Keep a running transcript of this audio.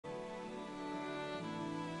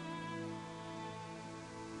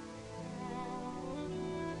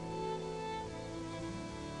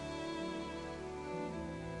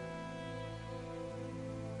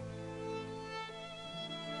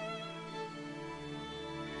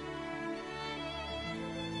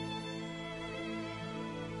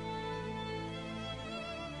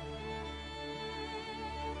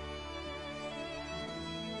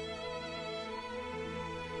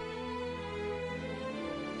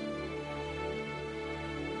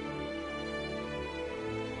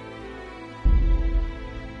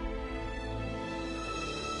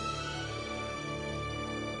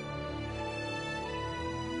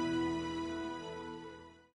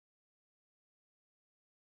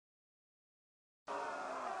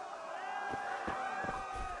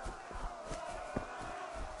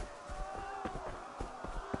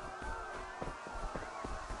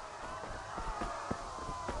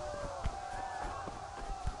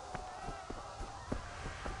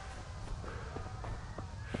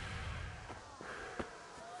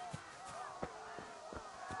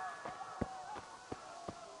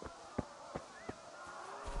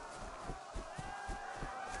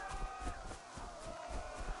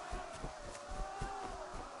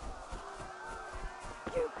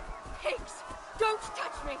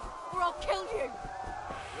me, or I'll kill you!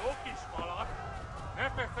 Jó kis malak!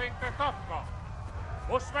 Ne feszénj, te tapka!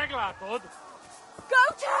 Most meglátod! Go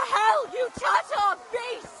to hell, you Tatar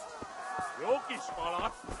beast! Jó kis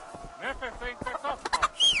malak! Ne feszénj, te tapka!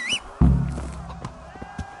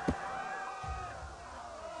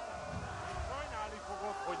 Sajnálni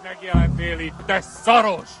fogod, hogy megjelentél itt, te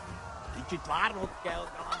szaros! Kicsit várnod kell,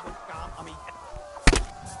 galamboskám, amíg...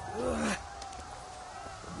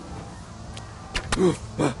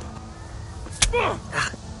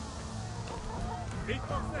 Mit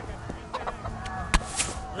fogsz neked mindenek?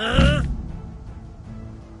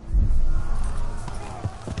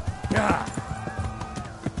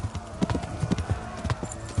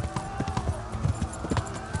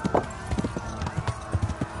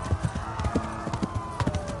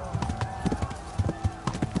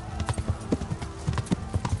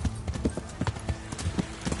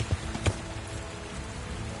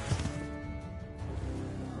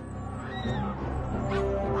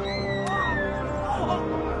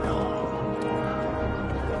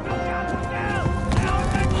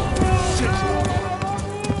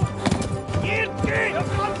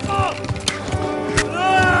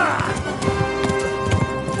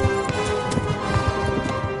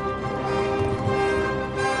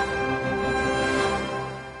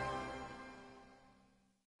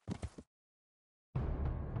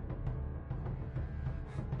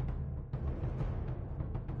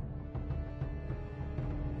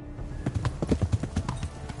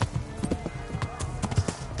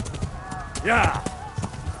 Ja!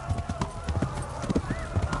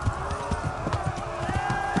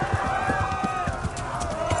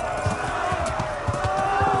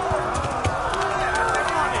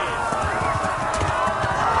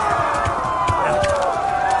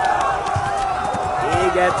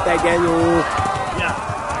 Égette, genyó! Ja!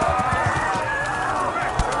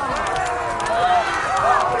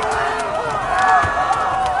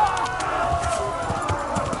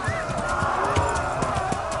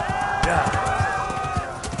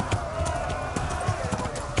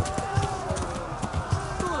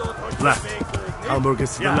 Left. Hamburg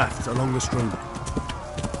is to the left, along the stream.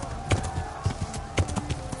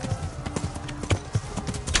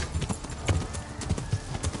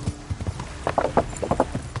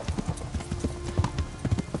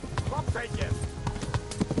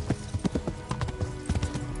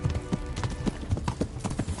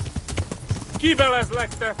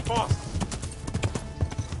 Kivelezlek, te fasz!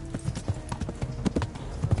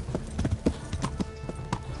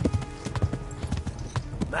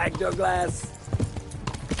 Megdög lesz!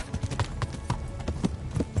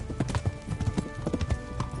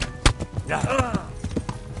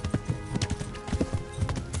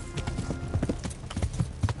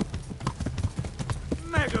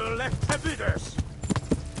 Megöllek, te büdös!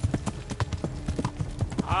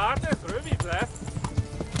 Hát, ez rövid lesz.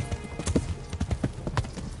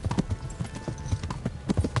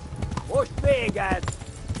 Most véged!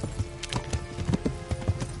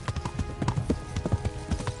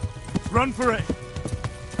 Run for it!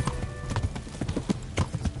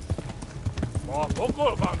 A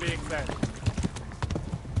pokolban végzett.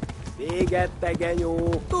 Végette,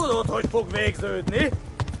 genyó! Tudod, hogy fog végződni?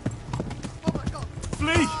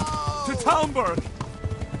 Flee! To Talmberg!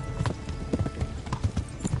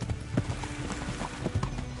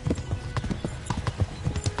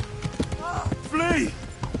 Flee!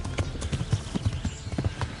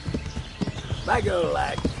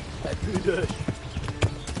 Megöllek, te büdös!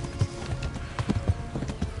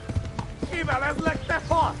 Kivelezlek, te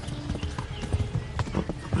fasz!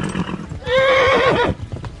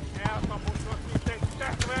 Elkapusod, mint egy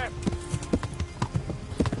tekvet!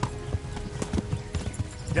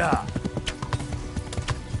 Ja!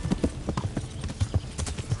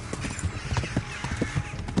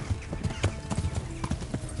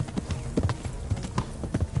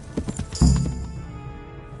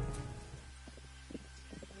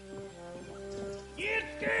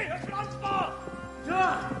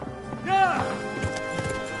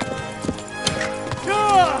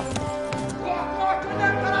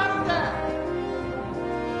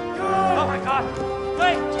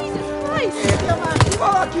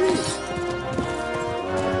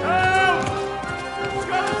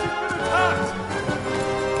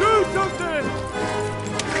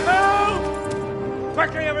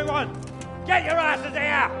 Quickly, everyone! Get your asses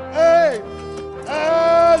here! Hey!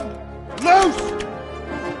 And loose!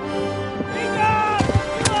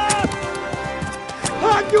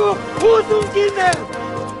 Hagyjuk! Húzzunk innen!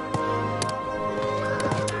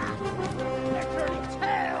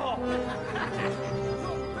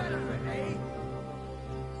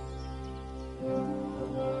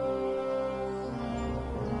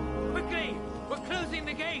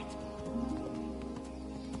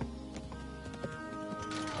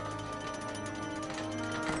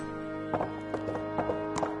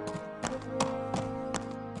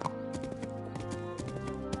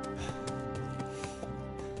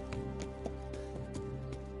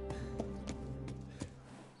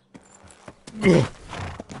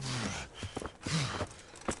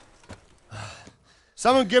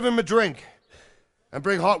 Someone give him a drink. And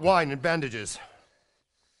bring hot wine and bandages.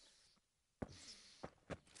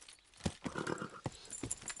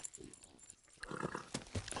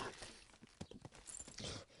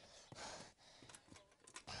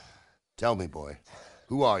 Tell me, boy,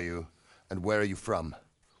 who are you and where are you from?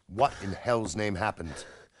 What in hell's name happened?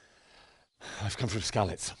 I've come from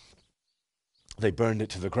Skalitz. They burned it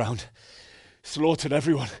to the ground. Slaughtered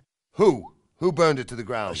everyone. Who? Who burned it to the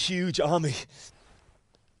ground? A huge army.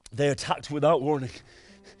 They attacked without warning.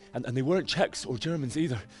 And they weren't Czechs or Germans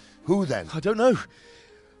either. Who then? I don't know.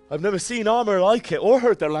 I've never seen armor like it or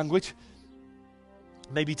heard their language.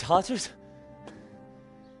 Maybe Tatars?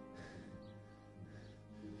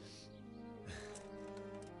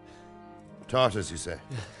 Tartars, you say?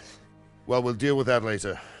 Well, we'll deal with that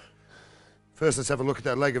later. First, let's have a look at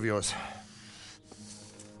that leg of yours.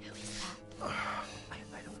 Who is that?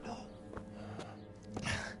 I don't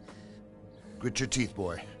know. Grit your teeth,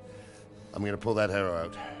 boy. I'm gonna pull that arrow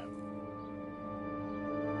out.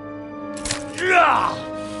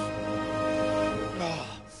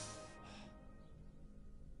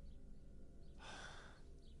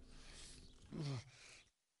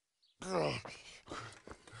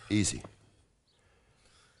 Easy.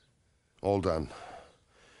 All done.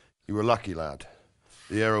 You were lucky, lad.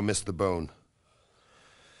 The arrow missed the bone.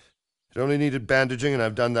 It only needed bandaging, and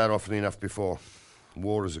I've done that often enough before.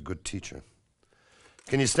 War is a good teacher.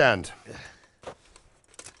 Can you stand?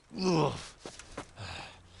 There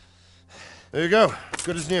you go.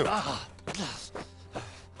 Good as new.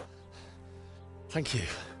 Thank you.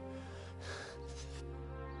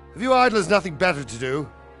 Have you idlers nothing better to do?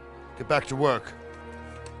 Get back to work.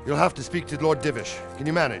 You'll have to speak to Lord Divish. Can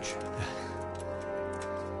you manage?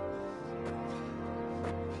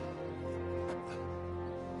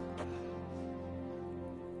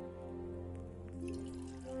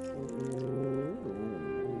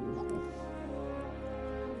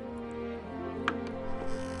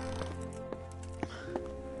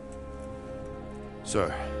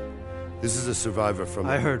 Sir, this is a survivor from...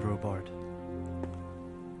 I heard, Robard.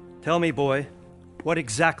 Tell me, boy, what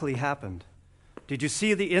exactly happened? Did you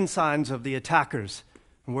see the ensigns of the attackers?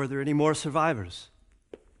 And were there any more survivors?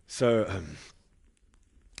 So,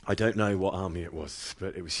 I don't know what army it was,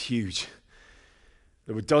 but it was huge.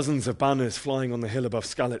 There were dozens of banners flying on the hill above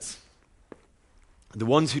Skalitz. The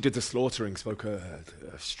ones who did the slaughtering spoke a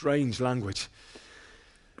strange language.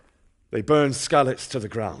 They burned Skalitz to the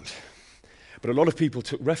ground. But a lot of people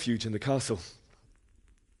took refuge in the castle.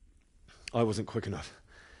 I wasn't quick enough.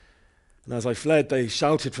 And as I fled, they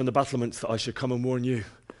shouted from the battlements that I should come and warn you.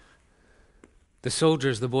 The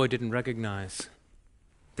soldiers the boy didn't recognize.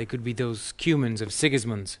 They could be those Cumans of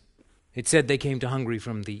Sigismund's. It said they came to Hungary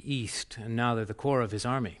from the east, and now they're the core of his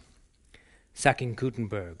army. Sacking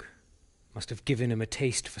Gutenberg must have given him a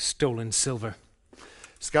taste for stolen silver.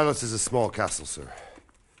 Skalitz is a small castle, sir.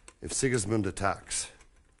 If Sigismund attacks,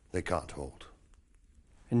 they can't hold.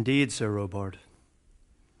 Indeed, Sir Robard.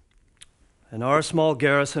 And our small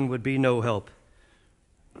garrison would be no help,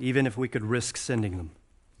 even if we could risk sending them.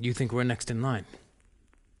 You think we're next in line?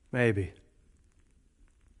 Maybe.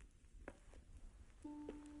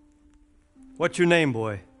 What's your name,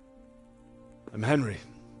 boy? I'm Henry,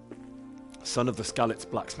 son of the Skalitz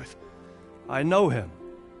blacksmith. I know him.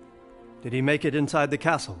 Did he make it inside the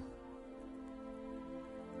castle?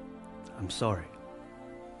 I'm sorry.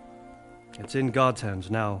 It's in God's hands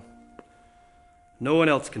now. No one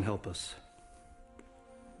else can help us.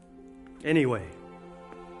 Anyway,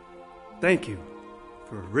 thank you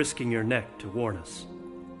for risking your neck to warn us.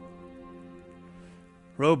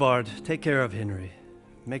 Robard, take care of Henry.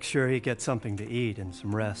 Make sure he gets something to eat and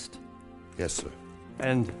some rest. Yes, sir.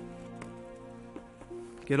 And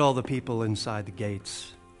get all the people inside the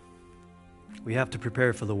gates. We have to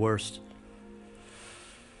prepare for the worst.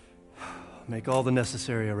 Make all the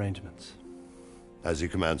necessary arrangements. As you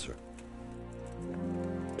command, sir.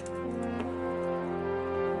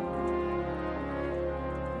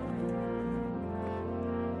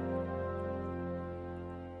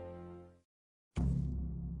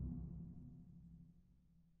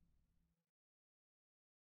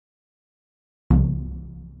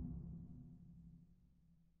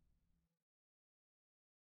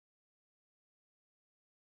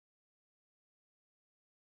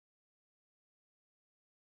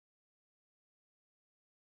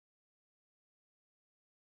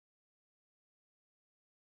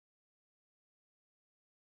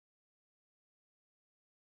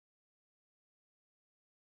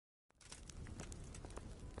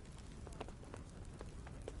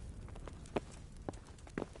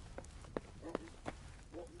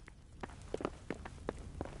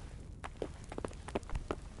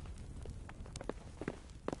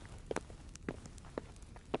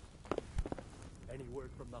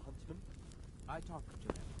 I talked to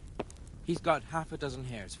him. He's got half a dozen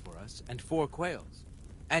hares for us, and 4 quails.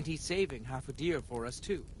 And he's saving half a deer for us,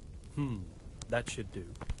 too. That should do.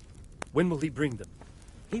 When will he bring them?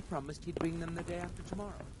 He promised he'd bring them the day after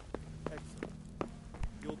tomorrow. Excellent.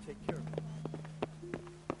 You'll take care of it.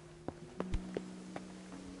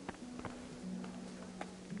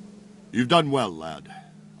 You've done well, lad.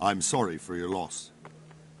 I'm sorry for your loss.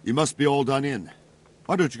 You must be all done in.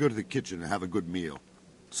 Why don't you go to the kitchen and have a good meal?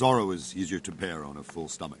 Sorrow is easier to bear on a full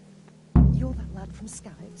stomach. You're that lad from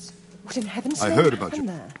Scouts. What in heaven's I name heard about happened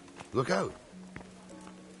you. there? Look out.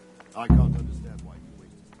 I can't understand why you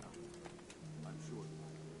waste his talent. I'm sure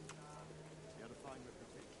he had a fine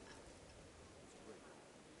reputation.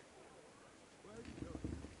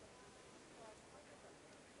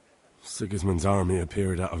 Sigismund's army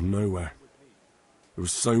appeared out of nowhere. There were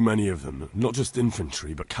so many of them, not just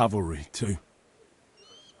infantry, but cavalry, too.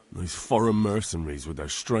 Those foreign mercenaries with their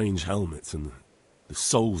strange helmets and the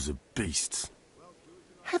souls of beasts.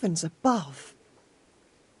 Heavens above.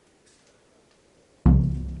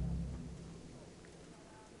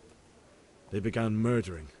 They began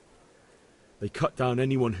murdering. They cut down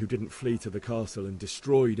anyone who didn't flee to the castle and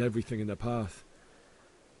destroyed everything in their path.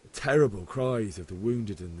 The terrible cries of the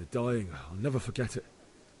wounded and the dying, I'll never forget it.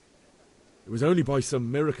 It was only by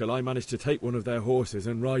some miracle I managed to take one of their horses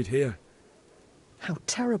and ride here. How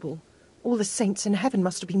terrible. All the saints in heaven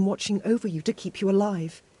must have been watching over you to keep you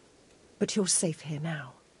alive. But you're safe here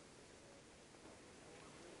now.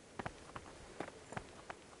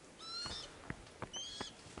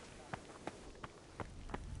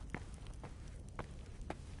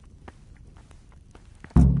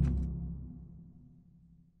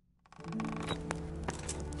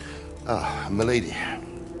 Ah, milady.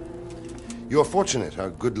 You're fortunate our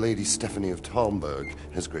good lady Stephanie of Talmberg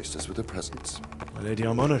has graced us with her presence. My lady,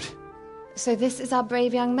 I'm honoured. So this is our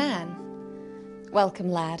brave young man.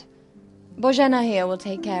 Welcome, lad. Bozhena here will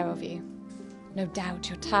take care of you. No doubt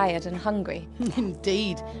you're tired and hungry.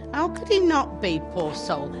 Indeed. How could he not be, poor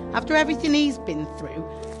soul? After everything he's been through,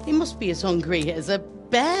 he must be as hungry as a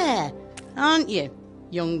bear. Aren't you,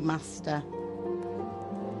 young master?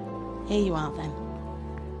 Here you are, then.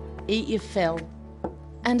 Eat your fill.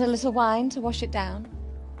 And a little wine to wash it down.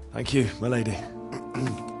 Thank you, my lady.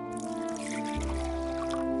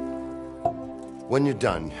 When you're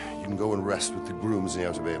done, you can go and rest with the grooms in the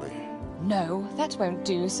Outer Bailey. No, that won't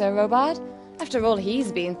do, Sir Robard. After all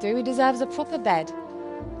he's been through, he deserves a proper bed.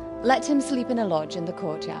 Let him sleep in a lodge in the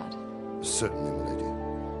courtyard. Certainly, milady.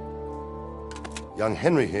 Young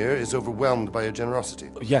Henry here is overwhelmed by your generosity.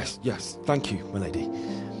 Yes, thank you, my lady.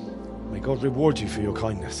 May God reward you for your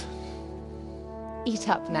kindness. Eat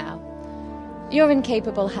up now. You're in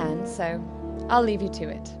capable hands, so I'll leave you to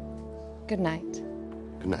it. Good night.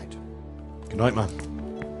 Good night. Good night, man.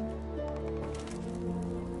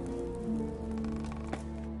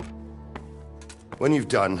 When you've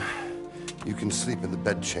done, you can sleep in the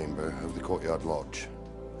bedchamber of the courtyard lodge.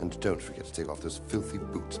 And don't forget to take off those filthy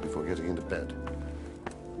boots before getting into bed.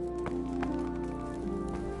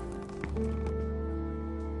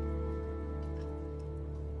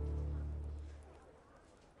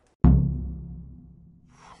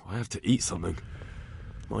 I have to eat something.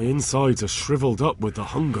 My insides are shriveled up with the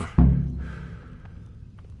hunger.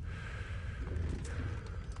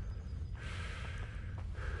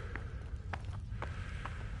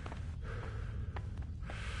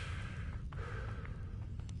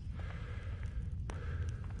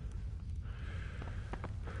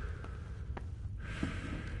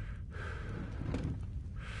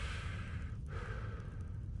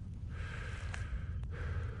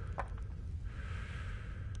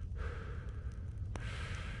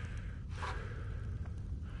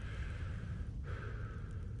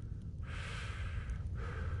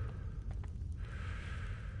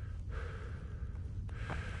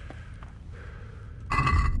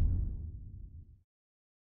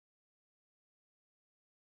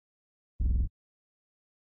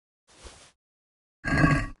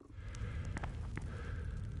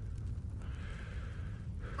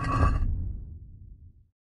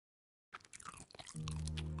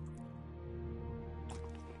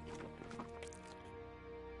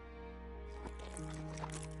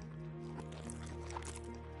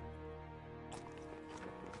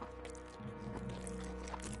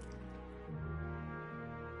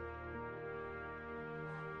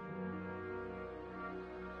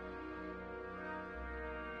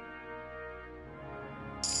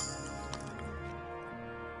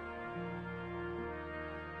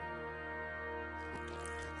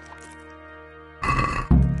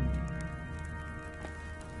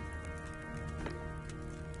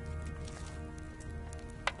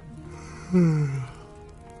 I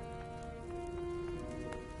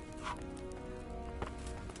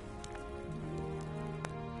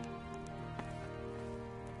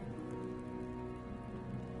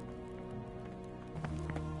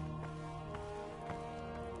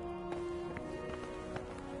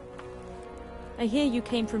hear you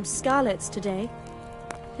came from Scarlet's today.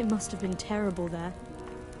 It must have been terrible there.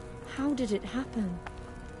 How did it happen?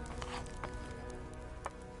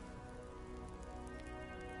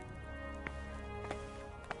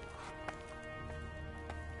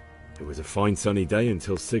 It was a fine sunny day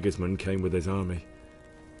until Sigismund came with his army.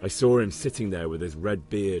 I saw him sitting there with his red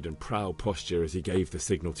beard and proud posture as he gave the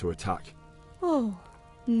signal to attack. Oh,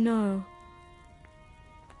 no.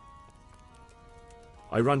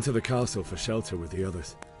 I ran to the castle for shelter with the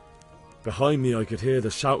others. Behind me I could hear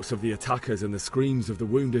the shouts of the attackers and the screams of the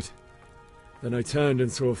wounded. Then I turned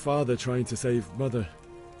and saw Father trying to save Mother.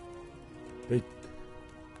 They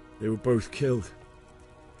were both killed.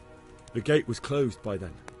 The gate was closed by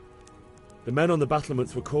then. The men on the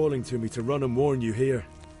battlements were calling to me to run and warn you here.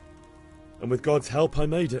 And with God's help I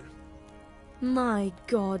made it. My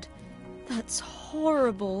God, that's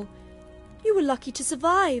horrible. You were lucky to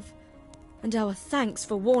survive. And our thanks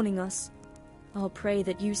for warning us. I'll pray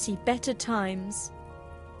that you see better times.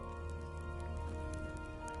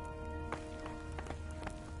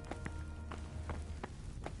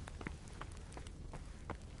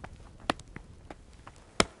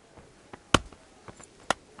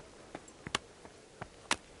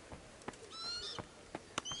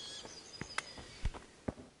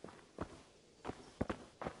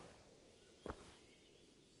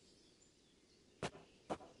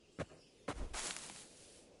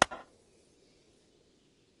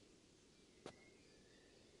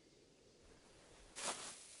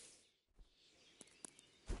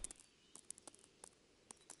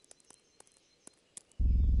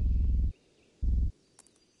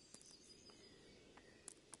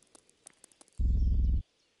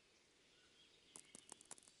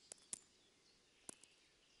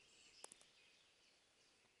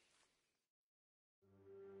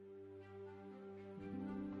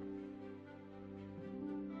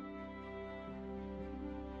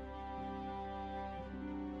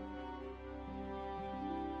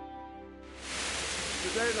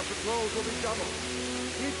 Today the patrols will be doubled.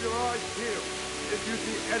 Keep your eyes peeled. If you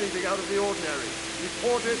see anything out of the ordinary,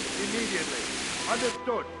 report it immediately.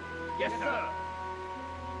 Understood? Yes, sir.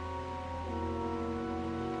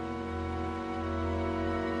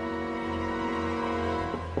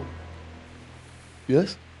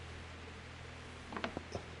 Yes?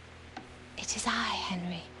 It is I,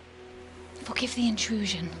 Henry. Forgive the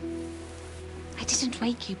intrusion. I didn't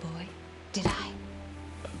wake you, boy, did I?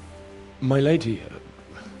 My lady...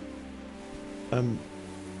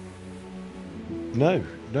 No,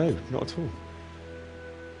 not at all.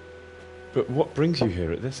 But what brings you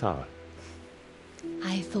here at this hour?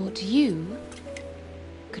 I thought you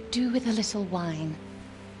could do with a little wine.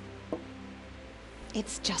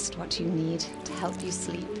 It's just what you need to help you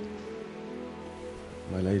sleep.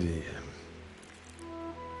 My lady,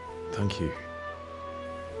 thank you.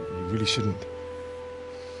 You really shouldn't.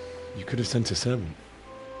 You could have sent a servant.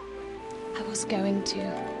 I was going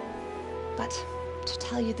to, but to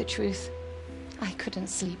tell you the truth, I couldn't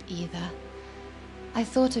sleep either. I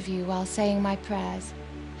thought of you while saying my prayers.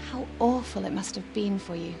 How awful it must have been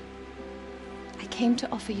for you. I came to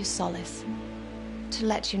offer you solace, to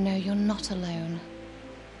let you know you're not alone.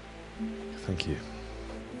 Thank you.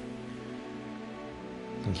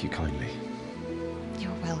 Thank you kindly.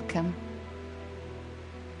 You're welcome.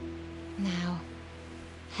 Now,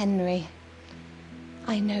 Henry,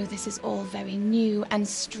 I know this is all very new and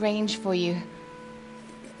strange for you.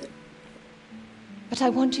 But I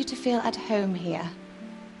want you to feel at home here.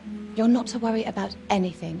 You're not to worry about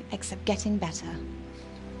anything except getting better.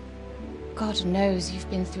 God knows you've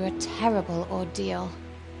been through a terrible ordeal.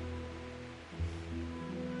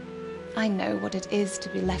 I know what it is to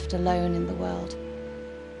be left alone in the world,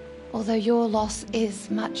 although your loss is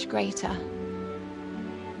much greater.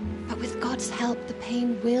 But with God's help, the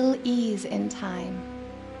pain will ease in time.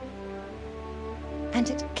 And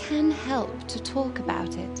it can help to talk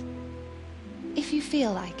about it, if you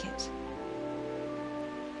feel like it.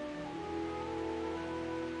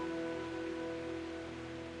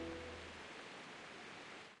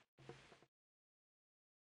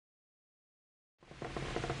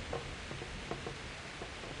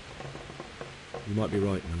 You might be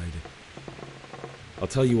right, my lady. I'll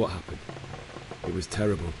tell you what happened. It was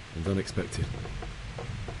terrible and unexpected.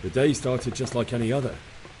 The day started just like any other.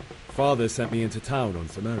 Father sent me into town on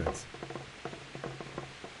some errands.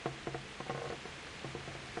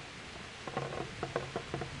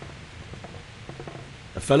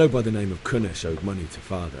 fellow by the name of Kunesh owed money to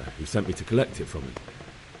Father, who sent me to collect it from him.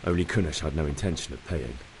 Only Kunesh had no intention of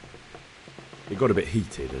paying. It got a bit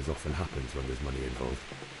heated, as often happens when there's money involved,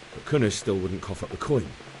 but Kunesh still wouldn't cough up the coin.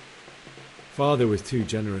 Father was too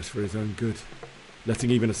generous for his own good,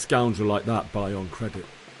 letting even a scoundrel like that buy on credit.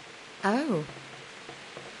 Oh.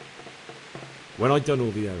 When I'd done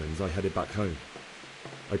all the errands, I headed back home.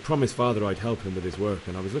 I promised Father I'd help him with his work,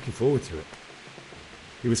 and I was looking forward to it.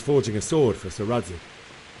 He was forging a sword for Sir Radzig.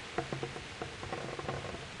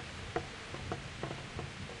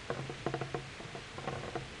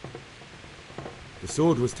 The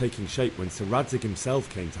sword was taking shape when Sir Radzig himself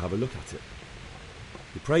came to have a look at it.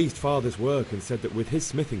 He praised Father's work and said that with his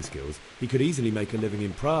smithing skills, he could easily make a living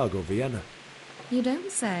in Prague or Vienna. You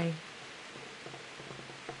don't say.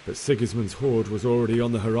 But Sigismund's horde was already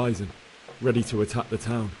on the horizon, ready to attack the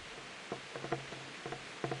town.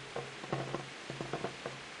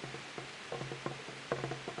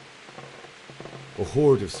 A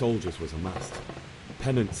horde of soldiers was amassed.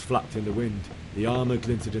 Pennants flapped in the wind, the armour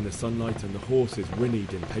glinted in the sunlight, and the horses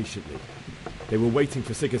whinnied impatiently. They were waiting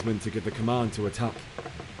for Sigismund to give the command to attack.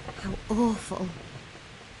 How awful.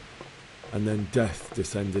 And then death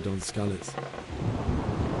descended on Skalitz.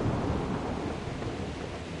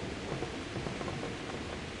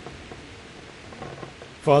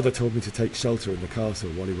 Father told me to take shelter in the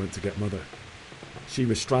castle while he went to get Mother. She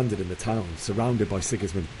was stranded in the town, surrounded by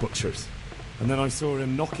Sigismund's butchers. And then I saw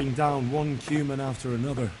him knocking down one Cuman after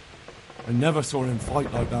another. I never saw him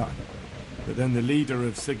fight like that. But then the leader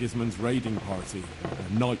of Sigismund's raiding party,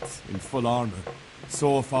 a knight in full armour,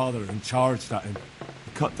 saw Father and charged at him.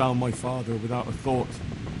 He cut down my father without a thought.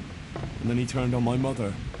 And then he turned on my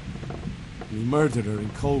mother. And he murdered her in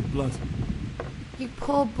cold blood. You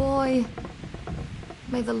poor boy.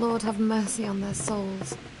 May the Lord have mercy on their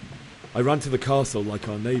souls. I ran to the castle like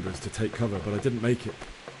our neighbours to take cover, but I didn't make it.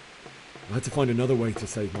 I had to find another way to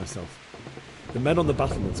save myself. The men on the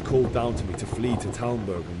battlements called down to me to flee to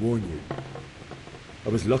Talmberg and warn you. I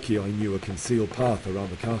was lucky I knew a concealed path around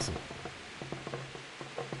the castle.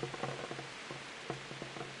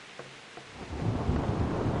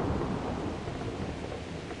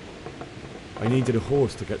 I needed a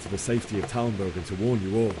horse to get to the safety of Talmberg and to warn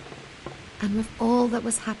you all. And with all that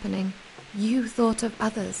was happening, you thought of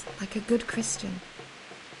others like a good Christian.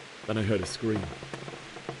 Then I heard a scream.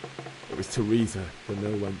 It was Teresa, the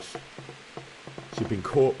no wench. She'd been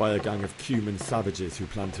caught by a gang of Cuman savages who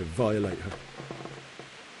planned to violate her.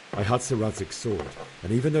 I had Sir Radzig's sword,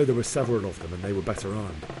 and even though there were several of them and they were better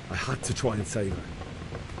armed, I had to try and save her.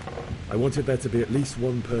 I wanted there to be at least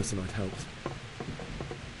one person I'd helped.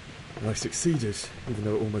 And I succeeded, even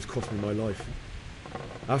though it almost cost me my life.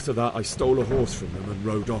 After that, I stole a horse from them and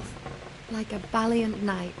rode off. Like a valiant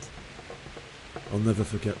knight. I'll never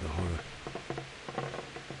forget the horror.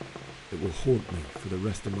 It will haunt me for the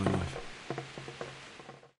rest of my life.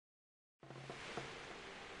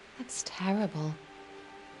 That's terrible.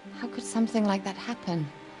 How could something like that happen?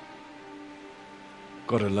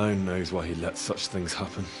 God alone knows why he lets such things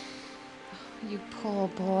happen. You poor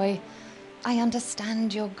boy. I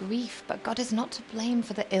understand your grief, but God is not to blame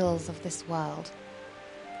for the ills of this world.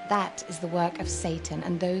 That is the work of Satan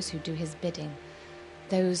and those who do his bidding.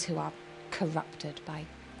 Those who are corrupted by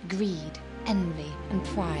greed, envy, and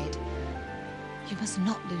pride. You must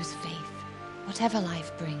not lose faith, whatever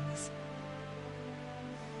life brings.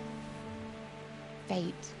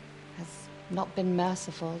 Fate has not been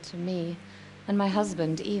merciful to me, and my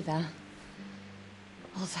husband either.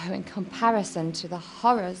 Although in comparison to the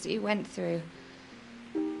horrors you went through.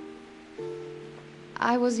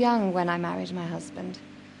 I was young when I married my husband.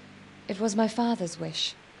 It was my father's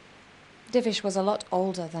wish. Divish was a lot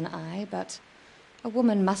older than I, but a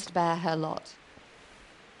woman must bear her lot.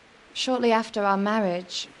 Shortly after our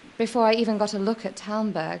marriage, before I even got a look at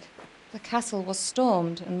Talmberg, the castle was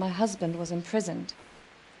stormed and my husband was imprisoned.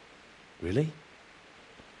 Really?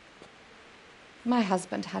 My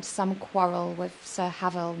husband had some quarrel with Sir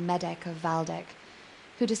Havel Medek of Valdek,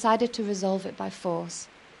 who decided to resolve it by force.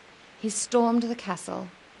 He stormed the castle,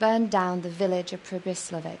 burned down the village of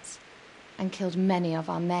Pribyslavitz, and killed many of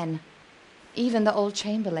our men, even the old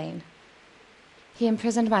chamberlain. He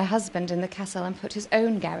imprisoned my husband in the castle and put his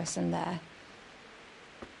own garrison there.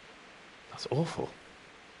 That's awful.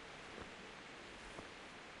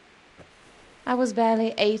 I was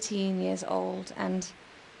barely 18 years old, and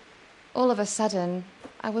all of a sudden,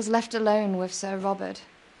 I was left alone with Sir Robert.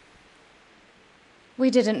 We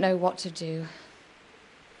didn't know what to do.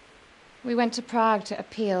 We went to Prague to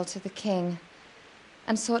appeal to the king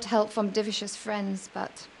and sought help from Divish's friends,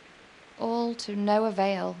 but all to no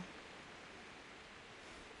avail.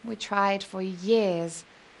 We tried for years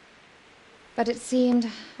But it seemed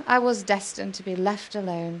I was destined to be left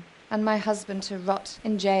alone, and my husband to rot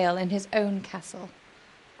in jail in his own castle.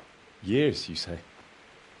 Years, you say?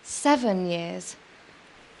 7 years.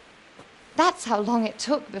 That's how long it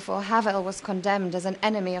took before Havel was condemned as an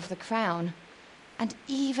enemy of the crown. And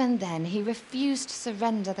even then he refused to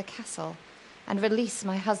surrender the castle and release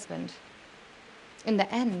my husband. In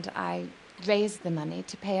the end, I raised the money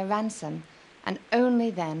to pay a ransom, and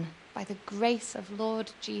only then, by the grace of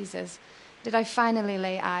Lord Jesus, did I finally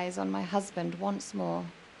lay eyes on my husband once more.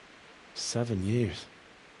 7 years?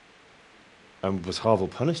 And was Havel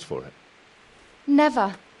punished for it?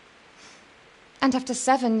 Never. And after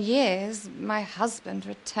 7 years, my husband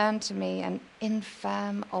returned to me an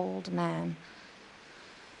infirm old man.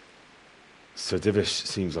 Sir Divish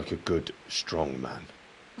seems like a good, strong man.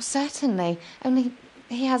 Certainly, only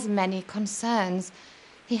he has many concerns.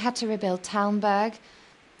 He had to rebuild Talmberg.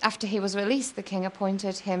 After he was released, the king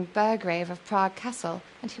appointed him Burgrave of Prague Castle,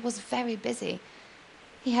 and he was very busy.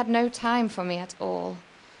 He had no time for me at all.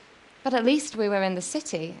 But at least we were in the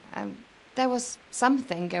city, and there was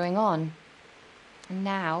something going on. And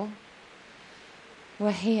now,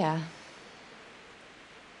 we're here.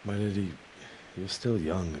 My lady, you're still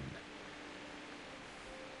young and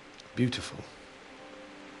beautiful.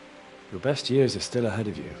 Your best years are still ahead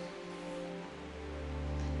of you.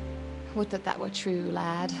 Would that that were true,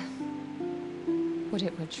 lad. Would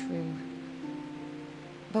it were true.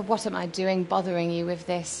 But what am I doing bothering you with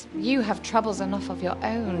this? You have troubles enough of your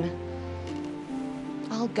own.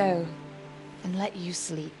 I'll go and let you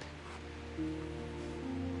sleep.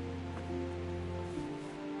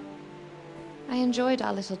 I enjoyed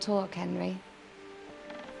our little talk, Henry.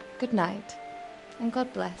 Good night, and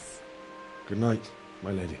God bless. Good night,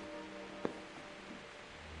 my lady.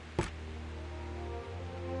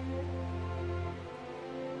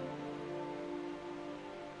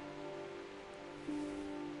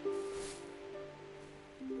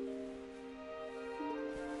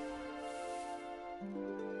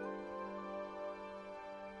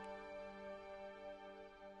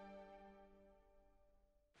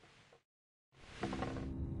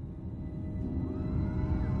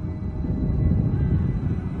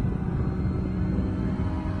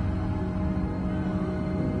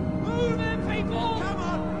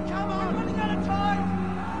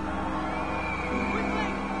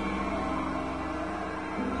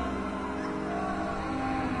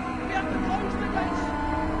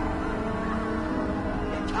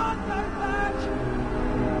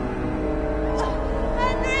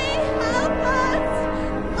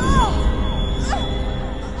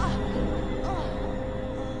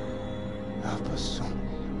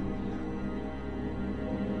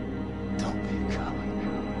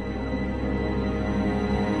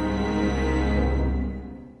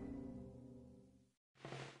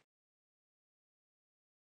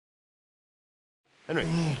 Henry,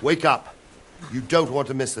 wake up. You don't want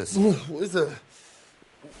to miss this. What is it?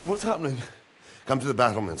 What's happening? Come to the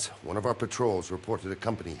battlements. One of our patrols reported a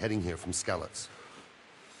company heading here from Skalitz.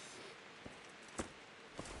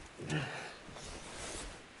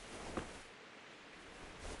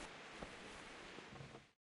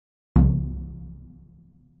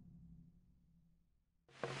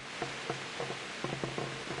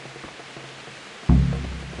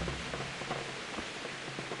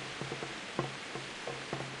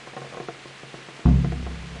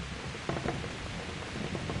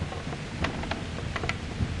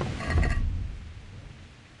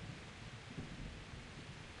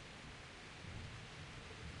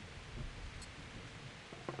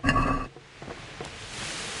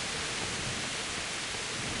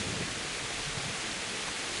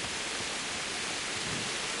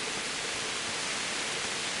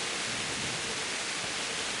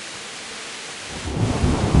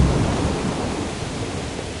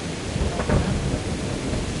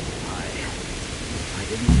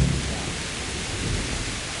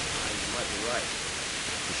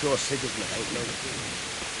 Sure, Sigismund ain't no fool.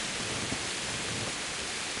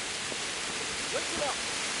 Listen up.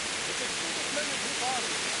 It's a Sigismund and his army.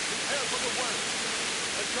 Prepare for the worst.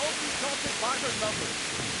 And don't be talking by their numbers.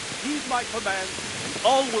 Heed my command, and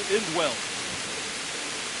all will end well.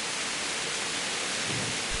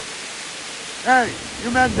 Hey, you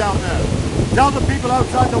men down there. Tell the people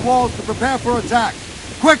outside the walls to prepare for attack.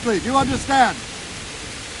 Quickly, do you understand?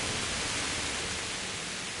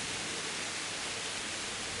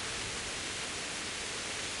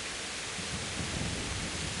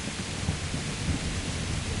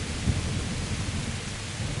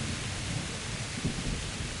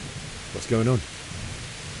 What's going on?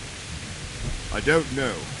 I don't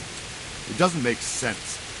know. It doesn't make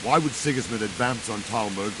sense. Why would Sigismund advance on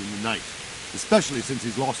Talmberg in the night? especially since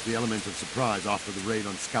he's lost the element of surprise after the raid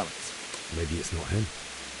on Skalitz. Maybe it's not him.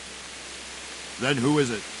 Then who is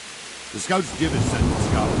it? The scouts Divish sent to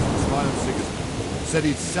Skalitz to spy on Sigismund, said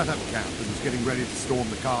he'd set up camp and was getting ready to storm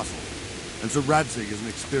the castle. And so Radzig is an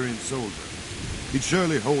experienced soldier. He'd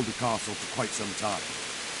surely hold the castle for quite some time.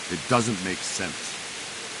 It doesn't make sense.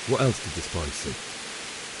 What else did the spies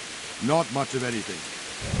see? Not much of anything.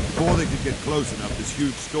 Before they could get close enough, this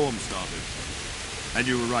huge storm started. And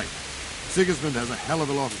you were right. Sigismund has a hell of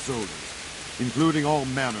a lot of soldiers, including all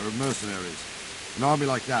manner of mercenaries. An army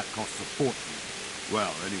like that costs a fortune.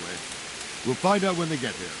 Well, anyway, we'll find out when they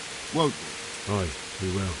get here, won't we? Aye, we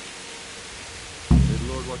will. May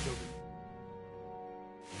the Lord watch over you.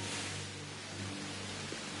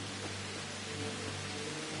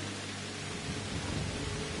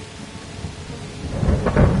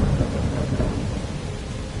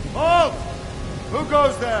 Halt! Who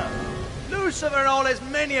goes there? Lucifer and all his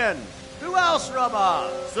minions. Who else, Robber?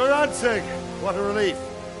 Sir Radzig. What a relief.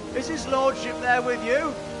 Is his lordship there with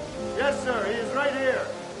you? Yes, sir. He is right here.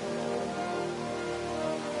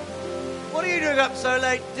 What are you doing up so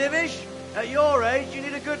late, Divish? At your age, you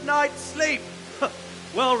need a good night's sleep.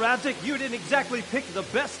 Well, Radzig, you didn't exactly pick the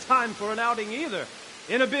best time for an outing either.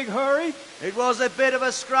 In a big hurry? It was a bit of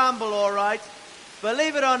a scramble, all right.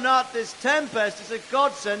 Believe it or not, this tempest is a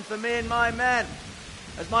godsend for me and my men.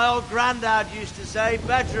 As my old granddad used to say,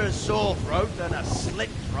 better a sore throat than a slit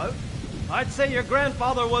throat. I'd say your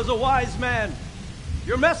grandfather was a wise man.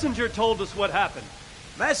 Your messenger told us what happened.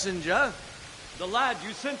 Messenger? The lad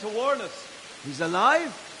you sent to warn us. He's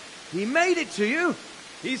alive? He made it to you?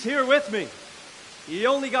 He's here with me. He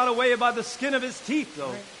only got away by the skin of his teeth,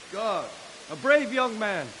 though. Thank God. A brave young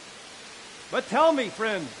man. But tell me,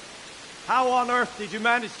 friend, how on earth did you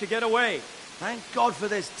manage to get away? Thank God for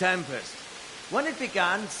this tempest. When it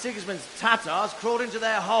began, Sigismund's Tatars crawled into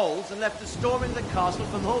their holes and left us storming the castle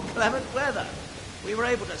for more clement weather. We were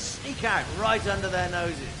able to sneak out right under their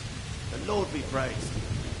noses. The Lord be praised.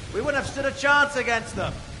 We wouldn't have stood a chance against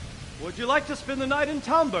them. Would you like to spend the night in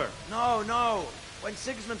Tamber? No, no. When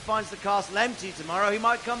Sigismund finds the castle empty tomorrow, he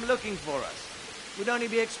might come looking for us. We'd only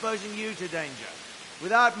be exposing you to danger.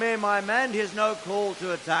 Without me and my men, he has no call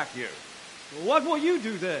to attack you. What will you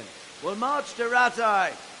do then? We'll march to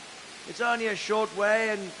Ratai. It's only a short way,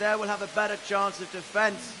 and there we'll have a better chance of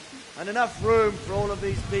defense and enough room for all of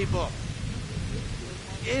these people.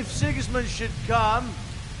 If Sigismund should come,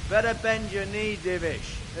 better bend your knee,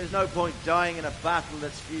 Divish. There's no point dying in a battle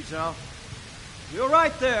that's futile. You're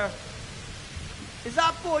right there. Is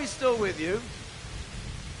that boy still with you?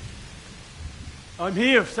 I'm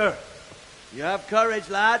here, sir. You have courage,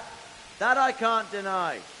 lad. That I can't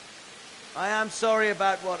deny. I am sorry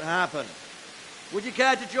about what happened. Would you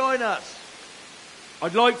care to join us?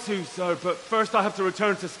 I'd like to, sir, but first I have to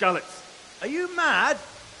return to Skalitz. Are you mad?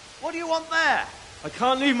 What do you want there? I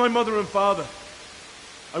can't leave my mother and father.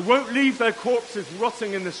 I won't leave their corpses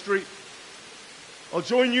rotting in the street. I'll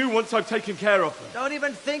join you once I've taken care of them. Don't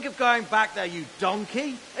even think of going back there, you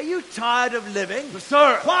donkey. Are you tired of living? But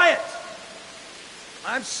sir! Quiet!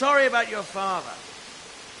 I'm sorry about your father,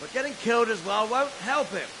 but getting killed as well won't help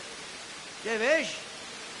him. Divish,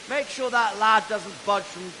 make sure that lad doesn't budge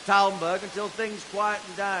from Talmberg until things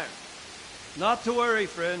quieten down. Not to worry,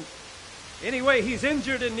 friend. Anyway, he's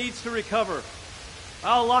injured and needs to recover.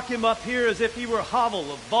 I'll lock him up here as if he were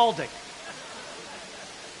Havel of Baldic.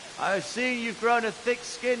 I've seen you've grown a thick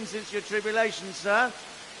skin since your tribulation, sir.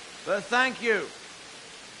 But thank you.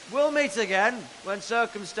 We'll meet again when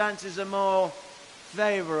circumstances are more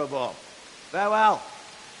favorable. Farewell.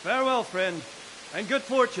 Farewell, friend, and good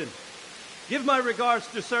fortune. Give my regards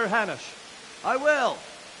to Sir Hanush. I will.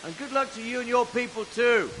 And good luck to you and your people,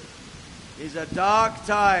 too. These are dark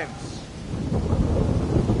times.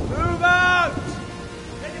 Move out!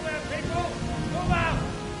 Anywhere, people! Move out!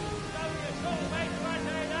 Don't be a soulmate right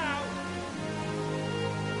there now!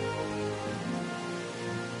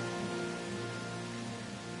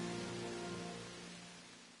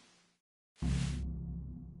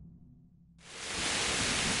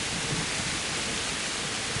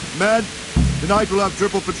 Men, tonight we'll have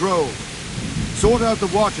triple patrol. Sort out the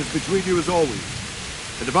watches between you as always.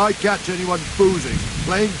 And if I catch anyone boozing,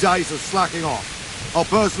 playing dice or slacking off, I'll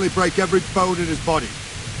personally break every bone in his body.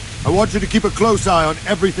 I want you to keep a close eye on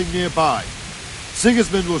everything nearby.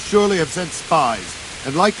 Sigismund will surely have sent spies,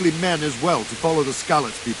 and likely men as well, to follow the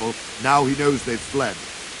Skalitz people now he knows they've fled.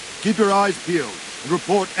 Keep your eyes peeled, and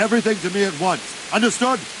report everything to me at once.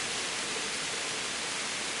 Understood?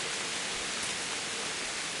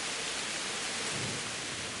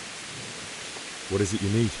 What is it you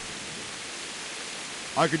need?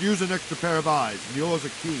 I could use an extra pair of eyes, and yours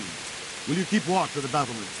are keen. Will you keep watch of the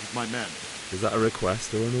battlements with my men? Is that a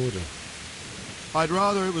request or an order? I'd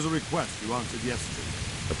rather it was a request you answered yes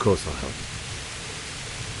to. Of course I'll help.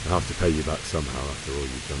 I'll have to pay you back somehow after all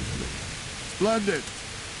you've done for me. Splendid.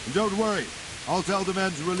 And don't worry. I'll tell the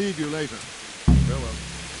men to relieve you later. Farewell.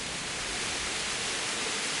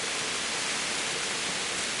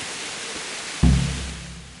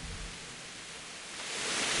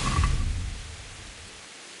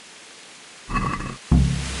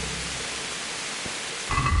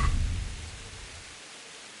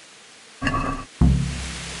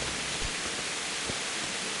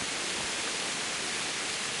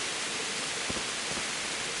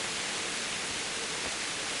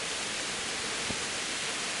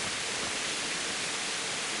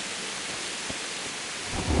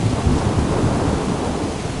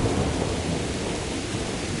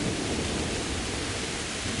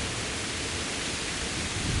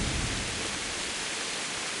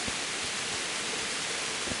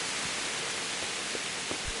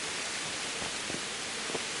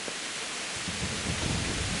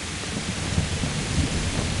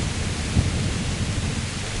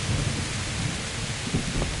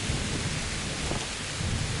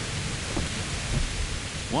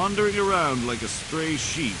 Wandering around like a stray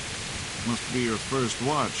sheep. Must be your first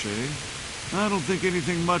watch, eh? I don't think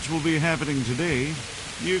anything much will be happening today.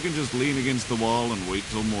 You can just lean against the wall and wait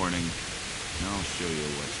till morning. I'll show you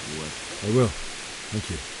what's what. I will. Thank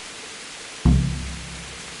you.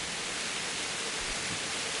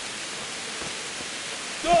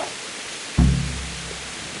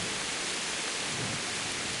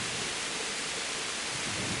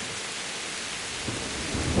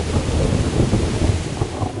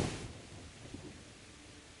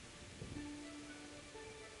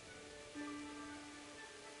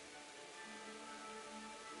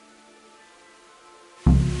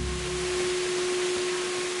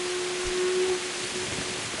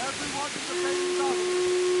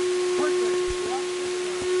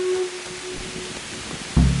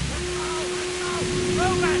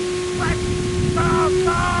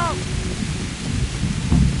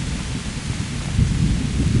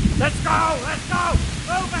 Let's go! Let's go!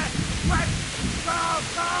 Move it! Quick! Go!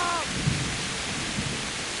 Go!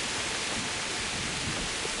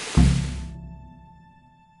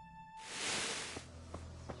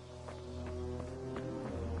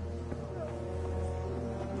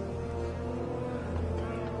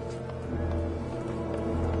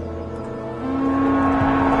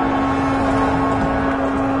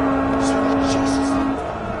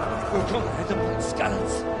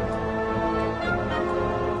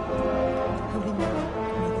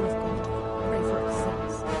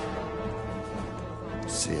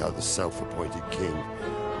 See how the self-appointed king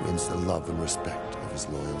wins the love and respect of his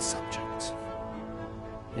loyal subjects.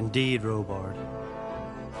 Indeed, Robard.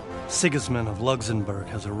 Sigismund of Luxembourg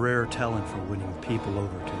has a rare talent for winning people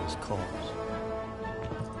over to his cause.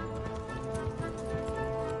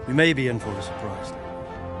 We may be in for a surprise, though.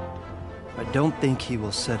 I don't think he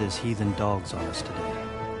will set his heathen dogs on us today.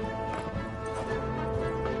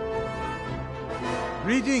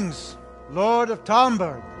 Greetings, Lord of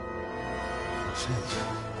Talmberg.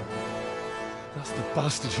 That's the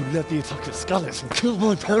bastard who led the attack at Skalitz and killed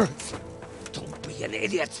my parents. Don't be an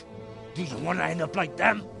idiot. Do you want to end up like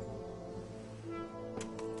them?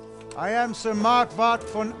 I am Sir Markwart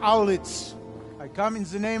von Aulitz. I come in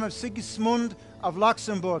the name of Sigismund of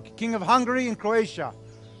Luxembourg, King of Hungary and Croatia,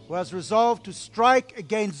 who has resolved to strike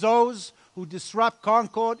against those who disrupt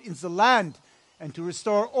concord in the land and to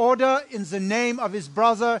restore order in the name of his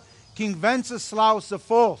brother, King Wenceslaus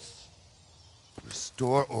IV.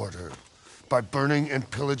 Restore order by burning and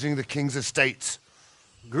pillaging the king's estates.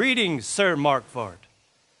 Greetings, Sir Markwart.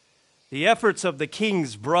 The efforts of the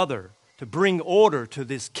king's brother to bring order to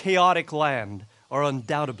this chaotic land are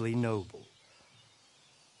undoubtedly noble.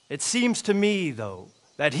 It seems to me, though,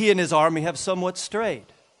 that he and his army have somewhat strayed.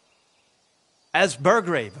 As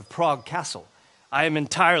Burgrave of Prague Castle, I am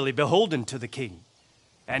entirely beholden to the king,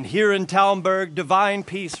 and here in Talmberg divine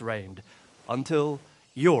peace reigned until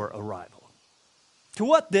your arrival. To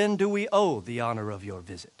what then do we owe the honor of your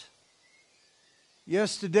visit?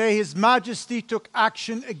 Yesterday, His Majesty took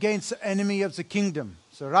action against the enemy of the kingdom,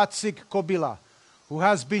 Sir Ratsig Kobila, who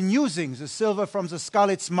has been using the silver from the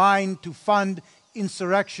Skalitz mine to fund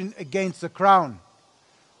insurrection against the crown.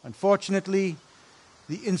 Unfortunately,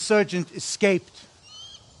 the insurgent escaped.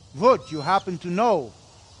 Would you happen to know,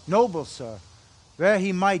 noble sir, where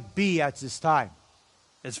he might be at this time?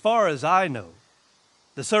 As far as I know,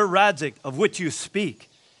 the Sir Radzik of which you speak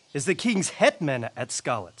is the king's hetman at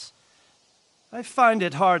Skalitz. I find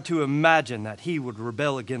it hard to imagine that he would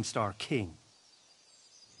rebel against our king.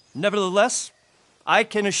 Nevertheless, I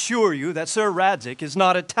can assure you that Sir Radzig is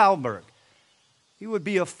not at Talmberg. He would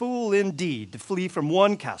be a fool indeed to flee from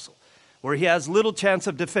one castle, where he has little chance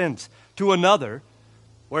of defense, to another,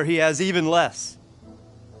 where he has even less.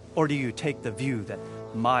 Or do you take the view that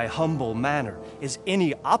my humble manor is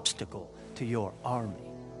any obstacle to your army?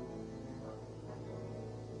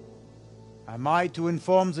 Am I to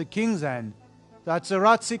inform the king, then, that Sir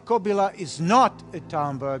Radzig Kobyla is not at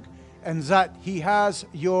Talmberg, and that he has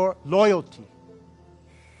your loyalty?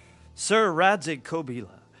 Sir Radzig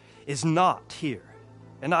Kobyla is not here,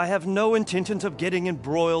 and I have no intentions of getting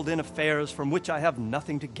embroiled in affairs from which I have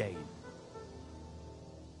nothing to gain.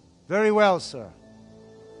 Very well, sir.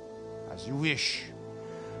 As you wish.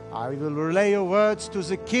 I will relay your words to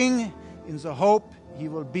the king in the hope he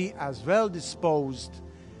will be as well disposed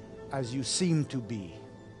as you seem to be.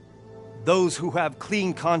 Those who have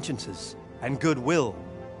clean consciences and goodwill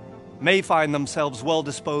may find themselves well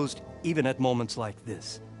disposed even at moments like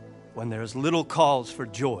this, when there is little cause for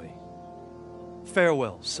joy.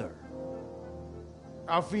 Farewell, sir.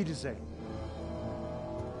 Auf Wiedersehen.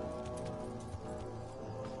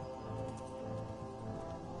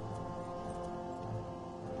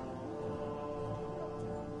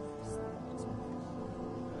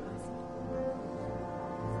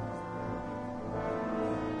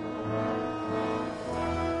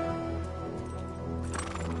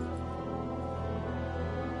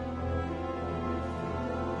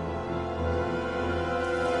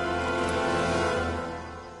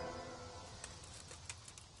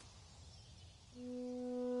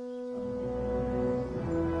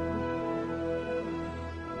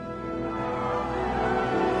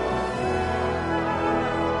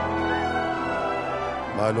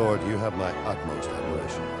 My lord, you have my utmost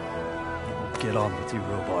admiration. Get on with you,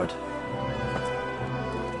 Robard.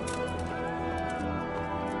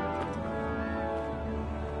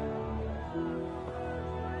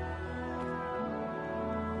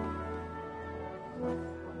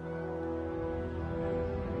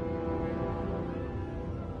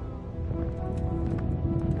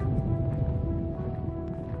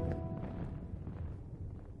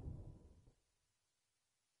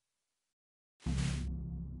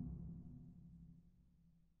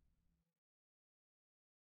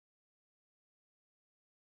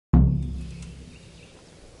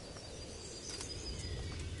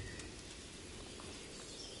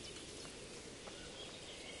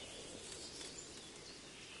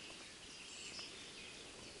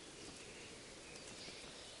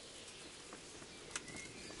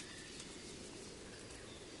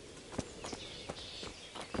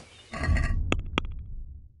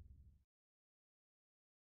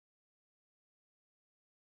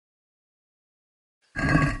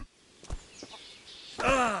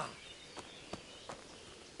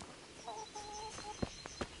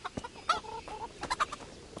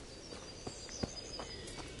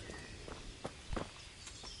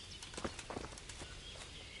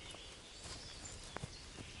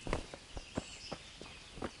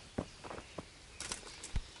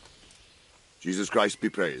 Jesus Christ be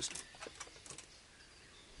praised.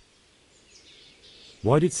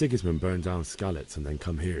 Why did Sigismund burn down Skalitz and then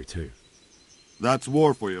come here too? That's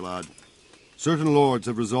war for you, lad. Certain lords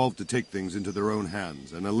have resolved to take things into their own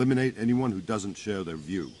hands and eliminate anyone who doesn't share their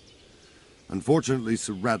view. Unfortunately,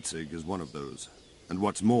 Sir Radzig is one of those. And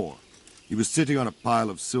what's more, he was sitting on a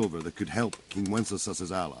pile of silver that could help King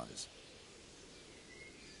Wenceslas's allies.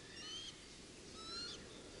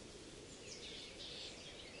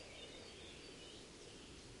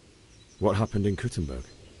 What happened in Kuttenberg?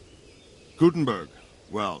 Kuttenberg?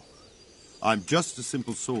 Well, I'm just a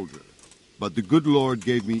simple soldier, but the good Lord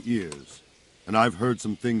gave me ears, and I've heard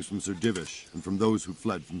some things from Sir Divish and from those who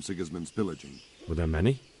fled from Sigismund's pillaging. Were there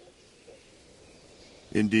many?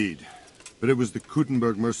 Indeed, but it was the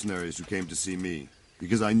Kuttenberg mercenaries who came to see me,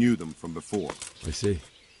 because I knew them from before. I see.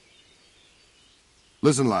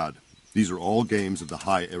 Listen, lad, these are all games of the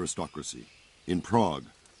high aristocracy. In Prague,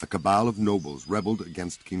 a cabal of nobles rebelled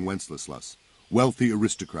against King Wenceslas, wealthy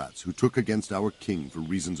aristocrats who took against our king for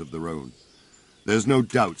reasons of their own. There's no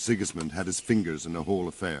doubt Sigismund had his fingers in the whole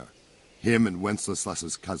affair. Him and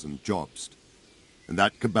Wenceslas's cousin, Jobst. And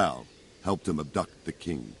that cabal helped him abduct the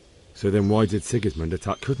king. So then why did Sigismund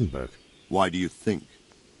attack Kuttenberg? Why do you think?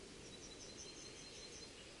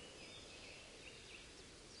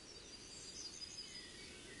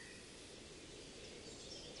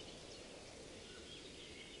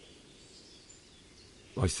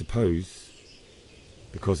 I suppose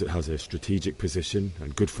because it has a strategic position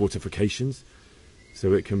and good fortifications,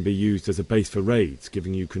 so it can be used as a base for raids,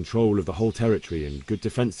 giving you control of the whole territory and good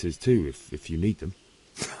defences too, if you need them.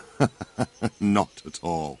 Not at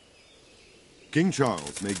all. King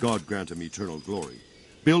Charles, may God grant him eternal glory,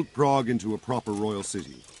 built Prague into a proper royal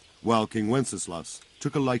city, while King Wenceslas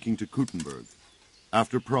took a liking to Kuttenberg.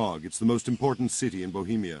 After Prague, it's the most important city in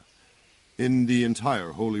Bohemia, in the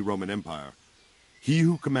entire Holy Roman Empire. He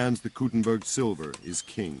who commands the Kuttenberg silver is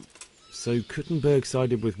king. So Kuttenberg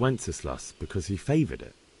sided with Wenceslas because he favoured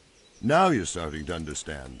it? Now you're starting to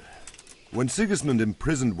understand. When Sigismund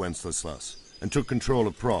imprisoned Wenceslas and took control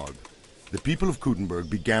of Prague, the people of Kuttenberg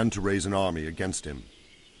began to raise an army against him.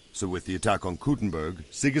 So with the attack on Kuttenberg,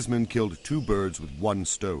 Sigismund killed 2 birds with 1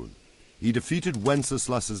 stone. He defeated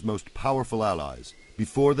Wenceslas's most powerful allies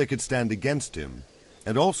before they could stand against him,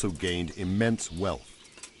 and also gained immense wealth.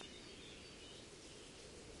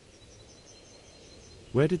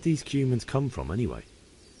 Where did these Cumans come from, anyway?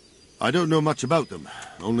 I don't know much about them,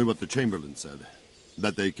 only what the Chamberlain said,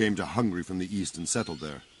 that they came to Hungary from the east and settled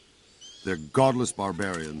there. They're godless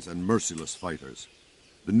barbarians and merciless fighters.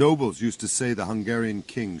 The nobles used to say the Hungarian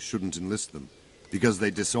kings shouldn't enlist them, because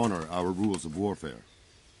they dishonor our rules of warfare.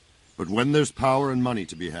 But when there's power and money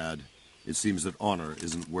to be had, it seems that honor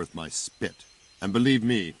isn't worth my spit. And believe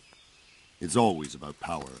me, it's always about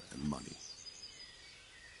power and money.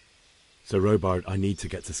 So, Robard, I need to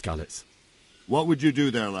get to Skalitz. What would you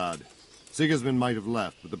do there, lad? Sigismund might have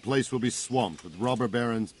left, but the place will be swamped with robber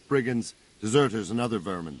barons, brigands, deserters, and other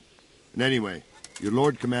vermin. And anyway, your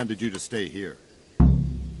lord commanded you to stay here.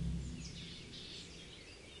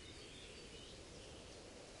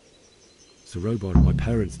 So, Robard, my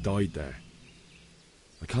parents died there.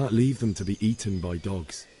 I can't leave them to be eaten by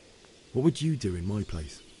dogs. What would you do in my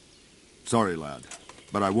place? Sorry, lad,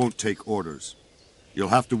 but I won't take orders. You'll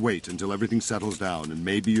have to wait until everything settles down, and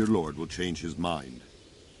maybe your lord will change his mind.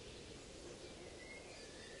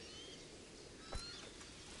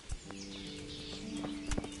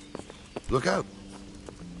 Look out!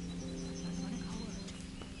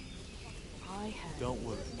 Don't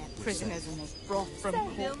worry. Prisoners and there's broth from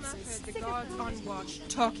corpses. The guards on watch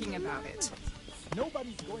talking about it.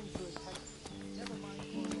 Nobody's going to attack. Never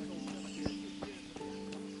mind.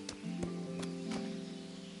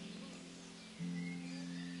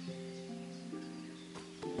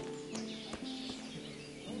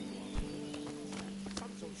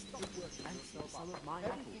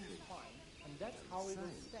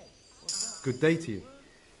 Good day to you.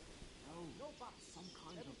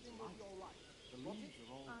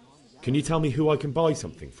 Can you tell me who I can buy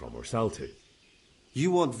something from or sell to? You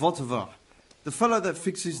want Votovar, the fellow that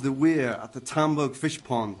fixes the weir at the Tamburg fish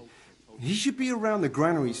pond. He should be around the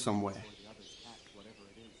granary somewhere.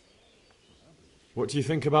 What do you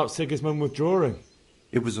think about Sigismund withdrawing?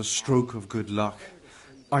 It was a stroke of good luck.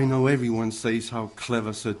 I know everyone says how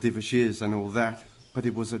clever Sir Divish is and all that, but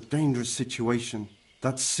it was a dangerous situation.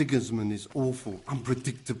 That Sigismund is awful,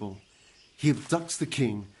 unpredictable. He abducts the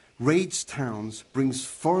king, raids towns, brings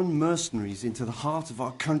foreign mercenaries into the heart of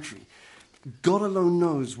our country. God alone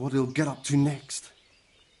knows what he'll get up to next.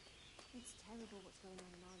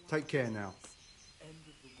 Take care now.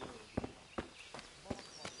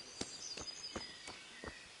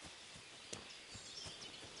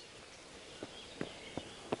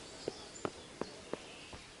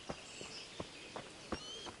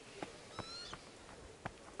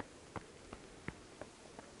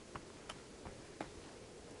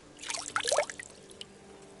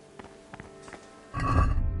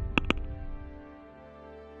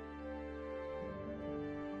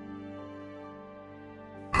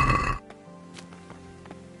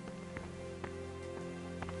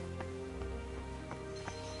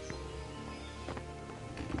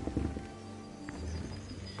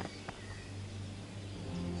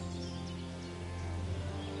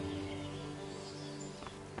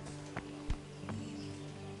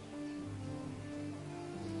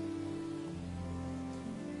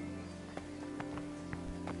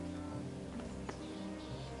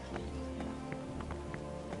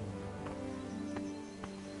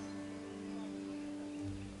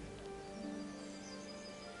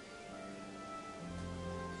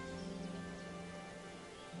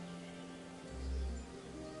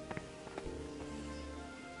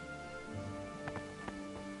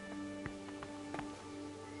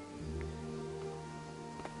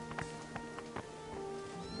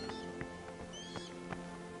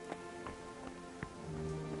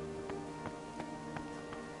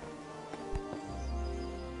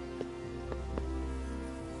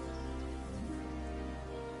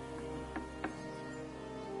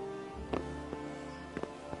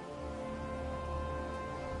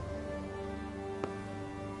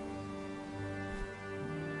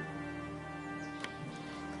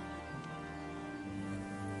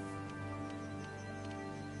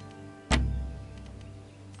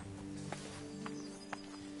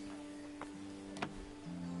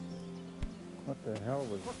 What the hell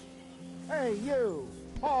was... Hey, you!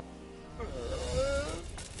 Oh.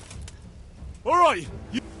 All right!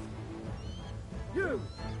 You!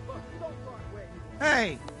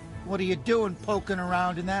 Hey! What are you doing poking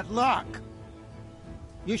around in that lock?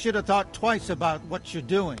 You should have thought twice about what you're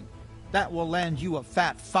doing. That will land you a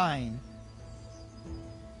fat fine.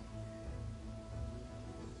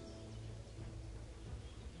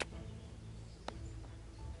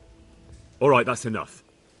 All right, that's enough.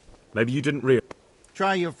 Maybe you didn't realize...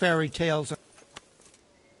 Try your fairy tales.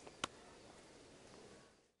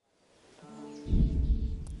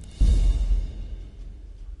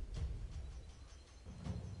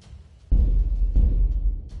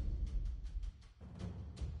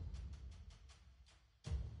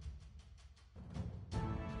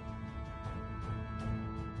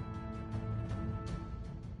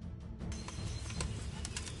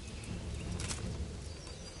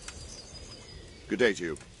 Good day to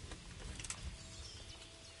you.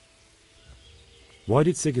 Why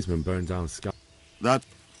did Sigismund burn down Sky? That...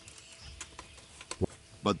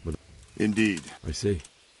 But... Indeed. I see.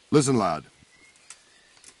 Listen, lad.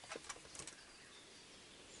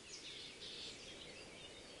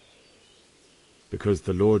 Because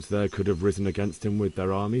the lords there could have risen against him with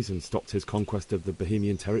their armies and stopped his conquest of the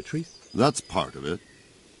Bohemian territories? That's part of it.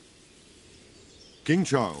 King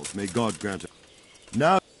Charles, may God grant it.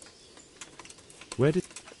 Now... Where did...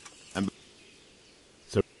 And...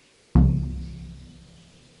 So...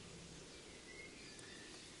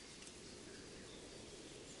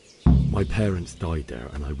 My parents died there,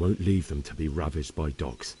 and I won't leave them to be ravaged by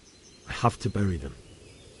dogs. I have to bury them.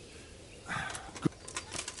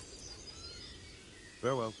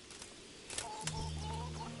 Farewell.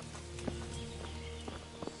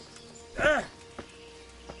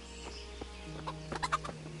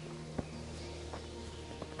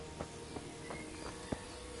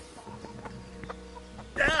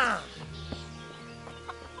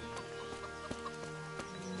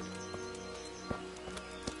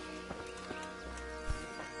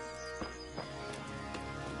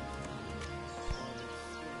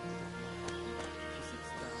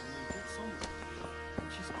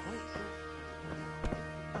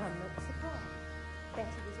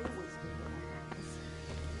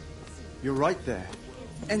 You're right there.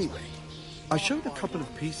 Anyway, I showed a couple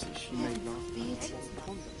of pieces she made last.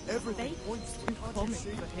 Everything points to promise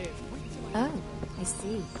for him. Oh, I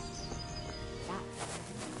see.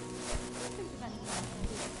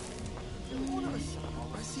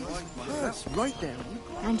 I see this purse right there.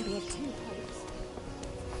 And we have 2 popes.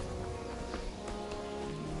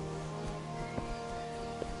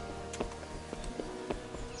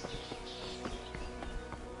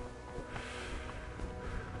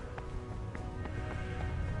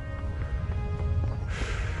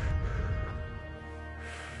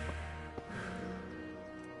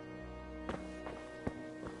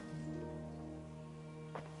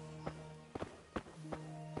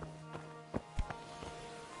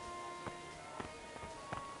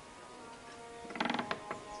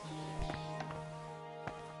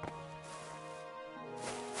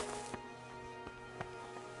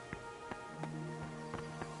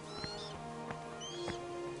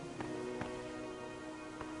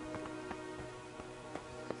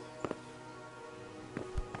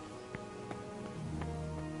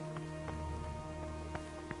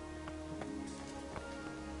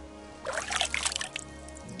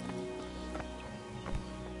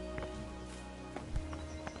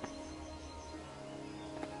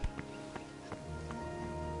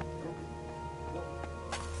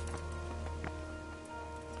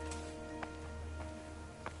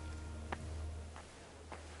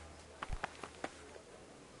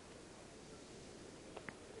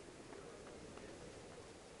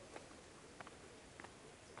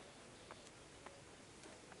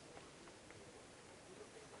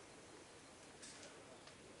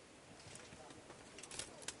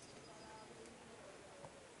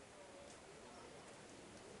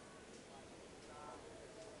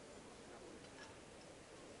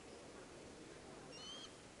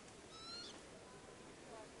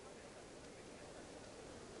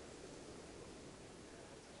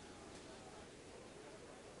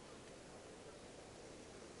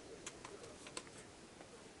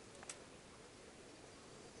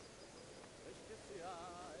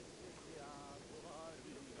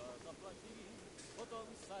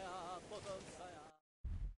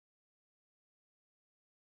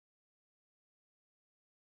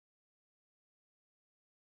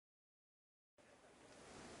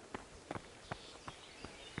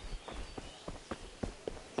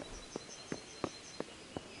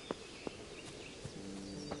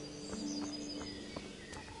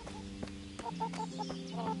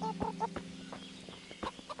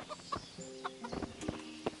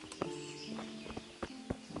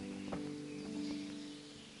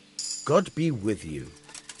 God be with you.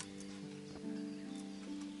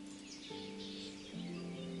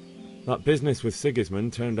 That business with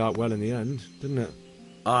Sigismund turned out well in the end, didn't it?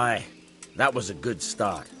 Aye, that was a good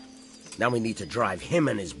start. Now we need to drive him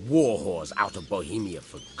and his war whores out of Bohemia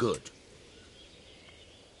for good.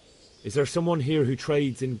 Is there someone here who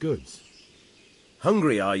trades in goods?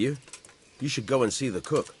 Hungry, are you? You should go and see the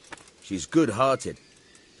cook. She's good-hearted,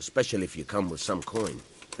 especially if you come with some coin.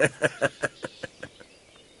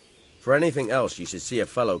 For anything else, you should see a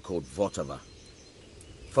fellow called Votava.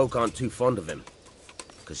 Folk aren't too fond of him,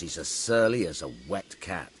 because he's as surly as a wet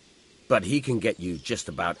cat. But he can get you just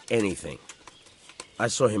about anything. I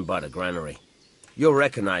saw him by the granary. You'll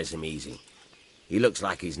recognize him easy. He looks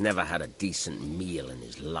like he's never had a decent meal in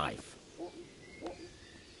his life.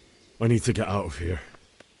 I need to get out of here.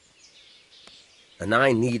 And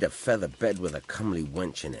I need a feather bed with a comely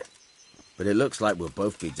wench in it. But it looks like we'll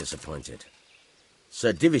both be disappointed.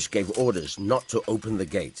 Sir Divish gave orders not to open the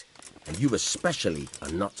gate, and you especially are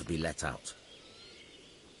not to be let out.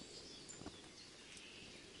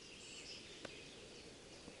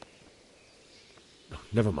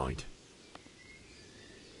 Never mind.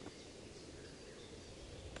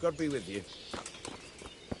 God be with you.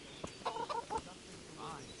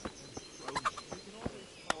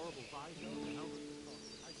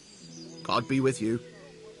 God be with you.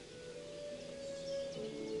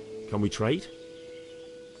 Can we trade?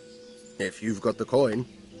 If you've got the coin.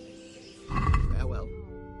 Farewell.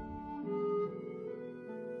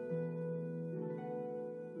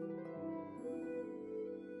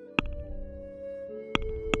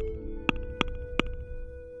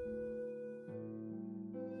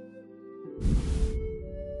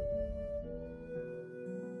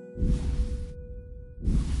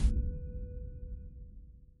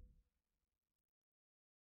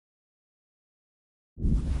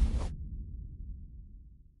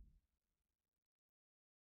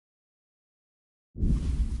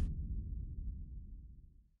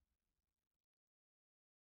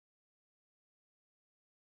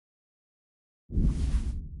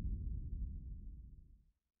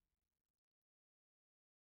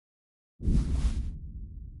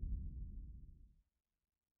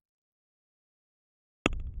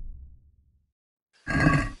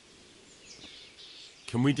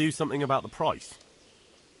 Can we do something about the price?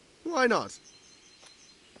 Why not?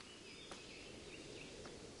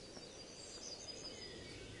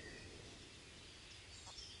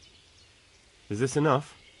 Is this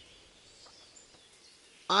enough?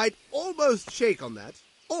 I'd almost shake on that.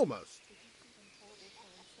 Almost.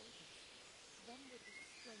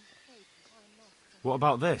 What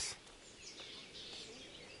about this?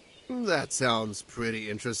 That sounds pretty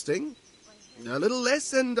interesting. A little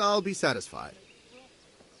less and I'll be satisfied.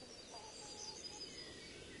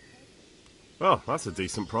 Oh, that's a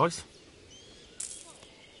decent price.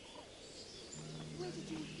 Where did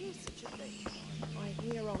you hear such a thing? I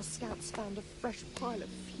hear our scouts found a fresh pile of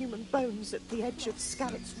human bones at the edge of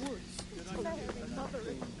Scalit's woods. Mary, Mother,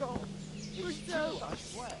 and God, preserve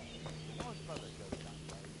us.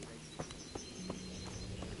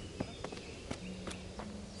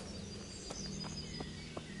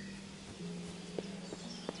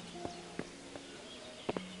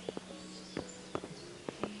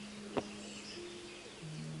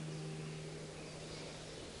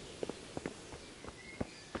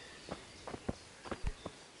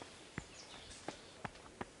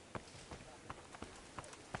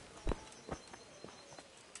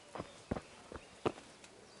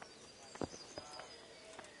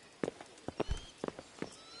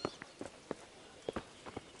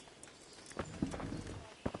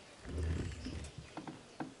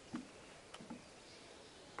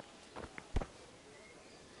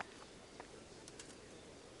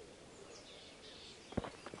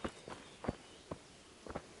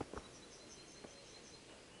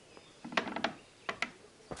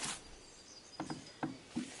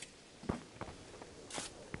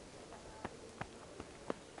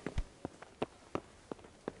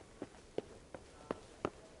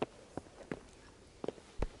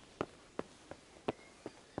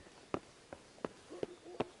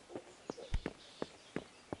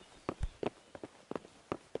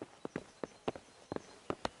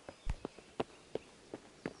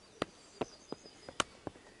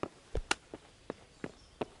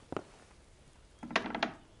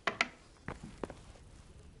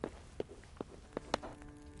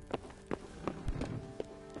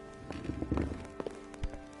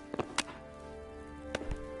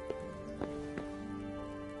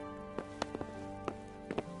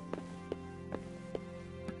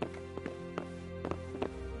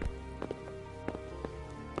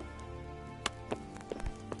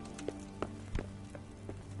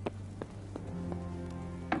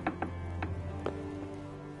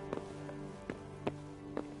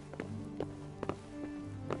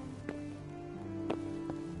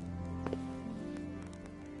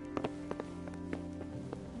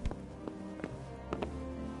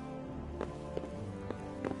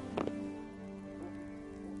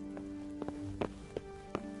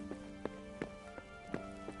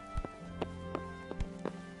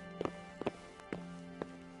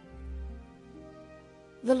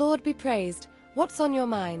 The Lord be praised. What's on your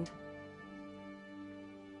mind?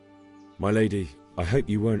 My lady, I hope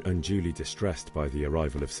you weren't unduly distressed by the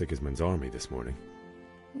arrival of Sigismund's army this morning.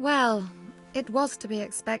 Well, it was to be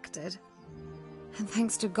expected. And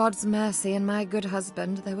thanks to God's mercy and my good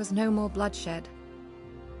husband, there was no more bloodshed.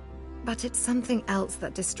 But it's something else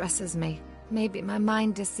that distresses me. Maybe my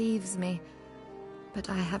mind deceives me. But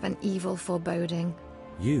I have an evil foreboding.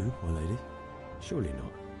 You, my lady? Surely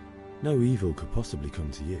not. No evil could possibly come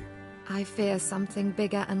to you. I fear something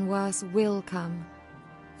bigger and worse will come.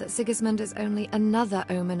 That Sigismund is only another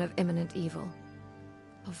omen of imminent evil.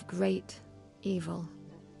 Of great evil.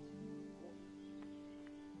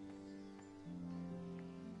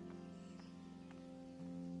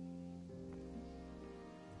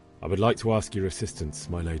 I would like to ask your assistance,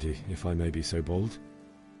 my lady, if I may be so bold.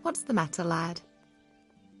 What's the matter, lad?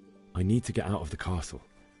 I need to get out of the castle,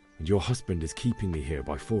 and your husband is keeping me here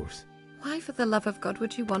by force. Why, for the love of God,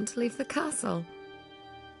 would you want to leave the castle?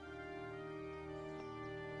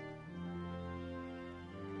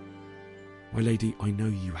 My lady, I know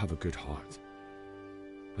you have a good heart.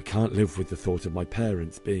 I can't live with the thought of my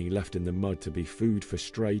parents being left in the mud to be food for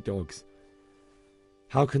stray dogs.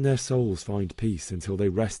 How can their souls find peace until they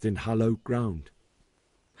rest in hallowed ground?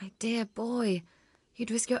 My dear boy,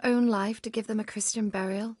 you'd risk your own life to give them a Christian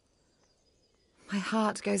burial? My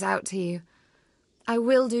heart goes out to you. I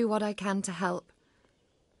will do what I can to help,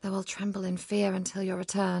 though I'll tremble in fear until your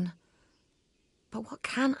return. But what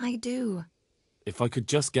can I do? If I could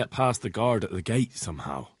just get past the guard at the gate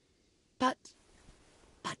somehow. But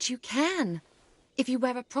you can. If you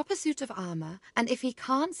wear a proper suit of armour, and if he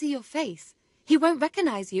can't see your face, he won't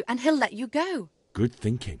recognise you and he'll let you go. Good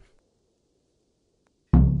thinking.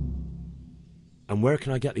 And where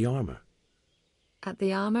can I get the armour? At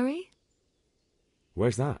the armoury?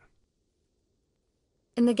 Where's that?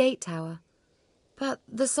 In the gate tower. But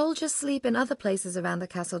the soldiers sleep in other places around the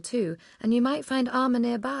castle too, and you might find armour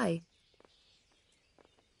nearby.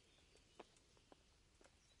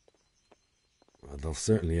 Well, they'll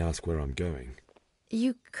certainly ask where I'm going.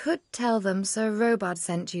 You could tell them Sir Robard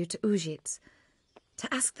sent you to Ujits,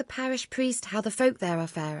 to ask the parish priest how the folk there are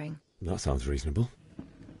faring. That sounds reasonable.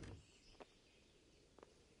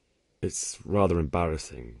 It's rather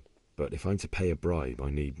embarrassing, but if I'm to pay a bribe, I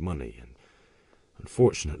need money, and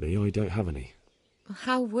unfortunately I don't have any.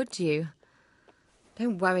 How would you?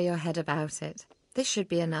 Don't worry your head about it. This should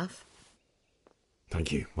be enough.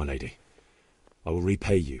 Thank you, my lady. I will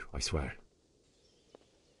repay you, I swear.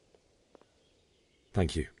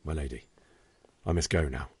 Thank you, my lady. I must go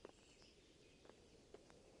now.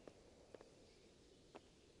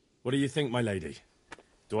 What do you think, my lady?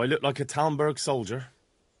 Do I look like a Talmberg soldier?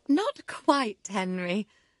 Not quite, Henry.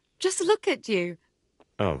 Just look at you.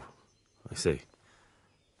 Oh, I see.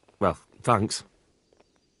 Well, thanks.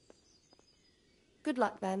 Good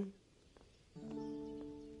luck, then.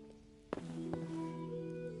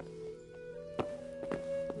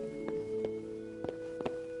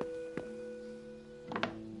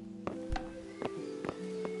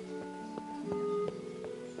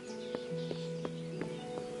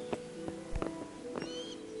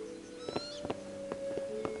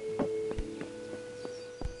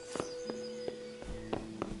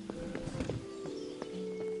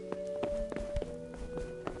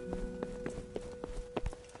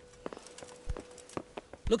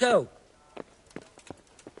 Look out!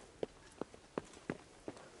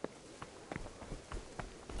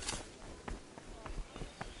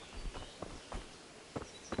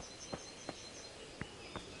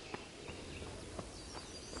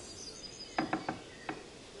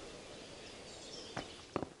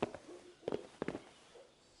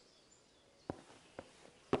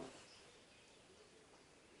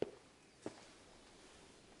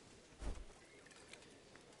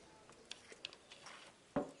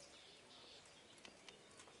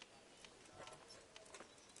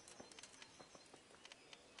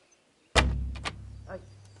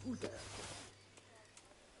 Who's there?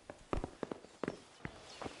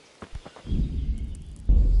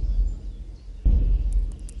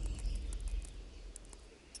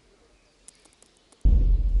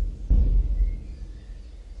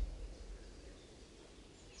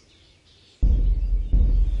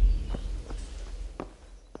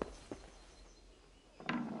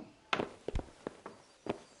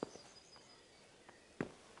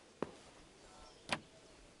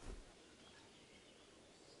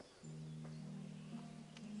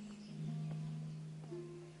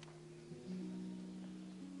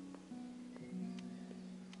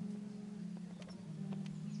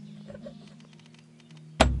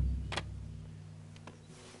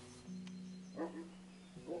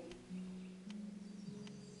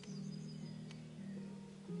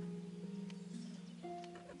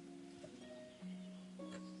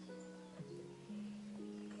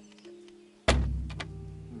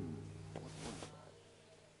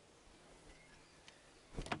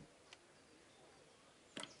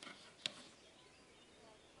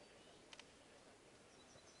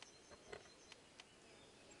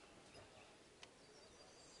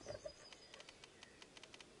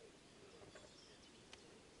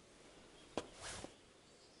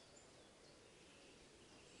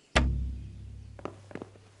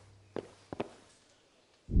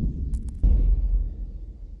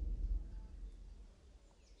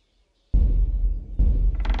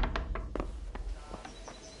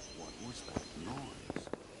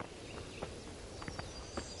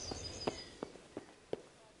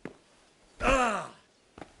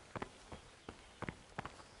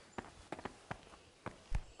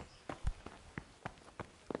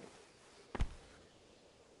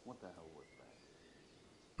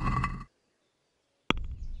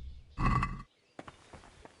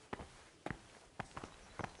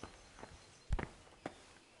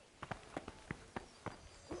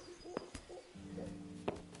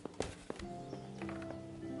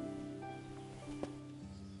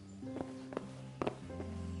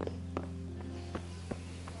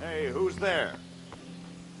 Hey, who's there?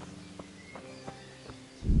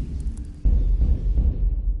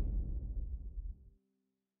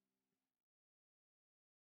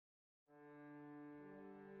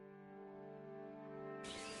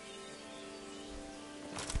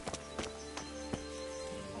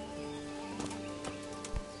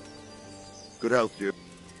 Good health, dear.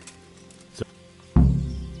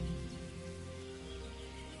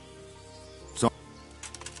 So.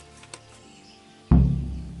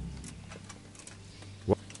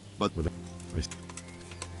 What? But with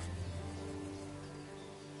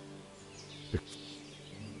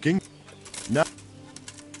King. No.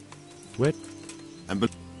 Where? And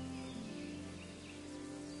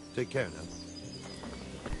take care now.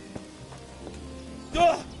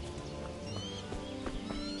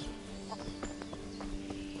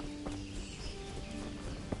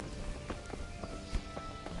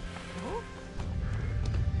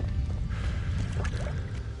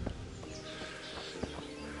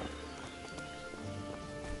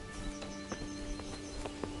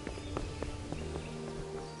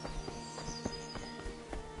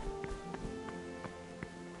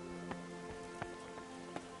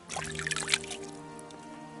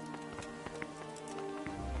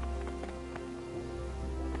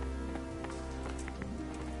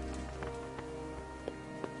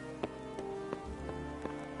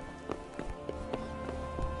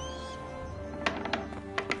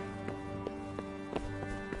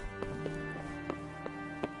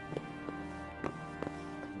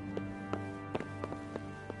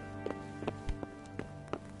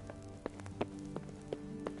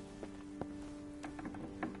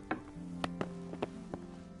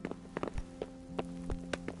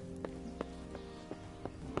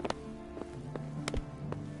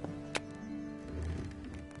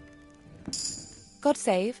 God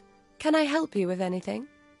save. Can I help you with anything?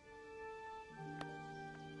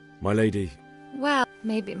 My lady. Well,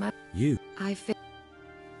 maybe my... You. I feel...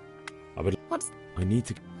 I would... What's... I need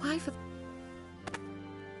to... Why for...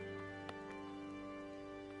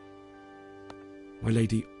 My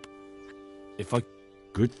lady. If I...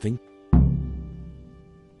 Good thing...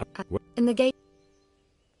 in the gate...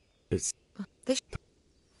 It's... This...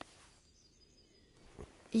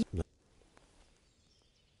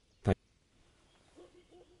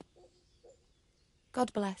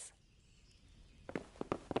 God bless.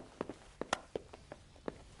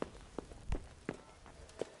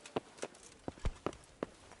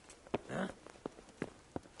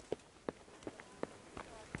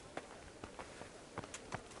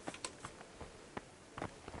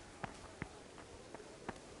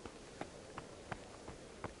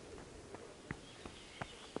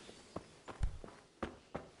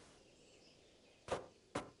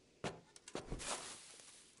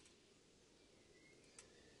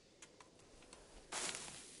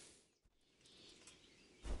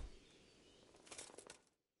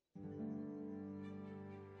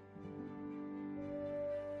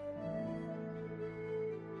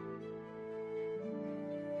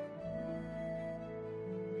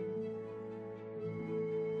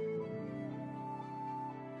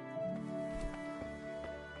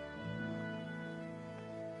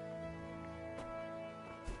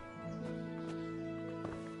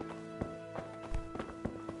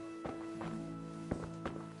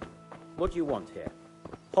 What do you want here?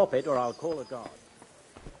 Pop it or I'll call a guard.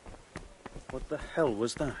 What the hell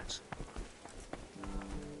was that?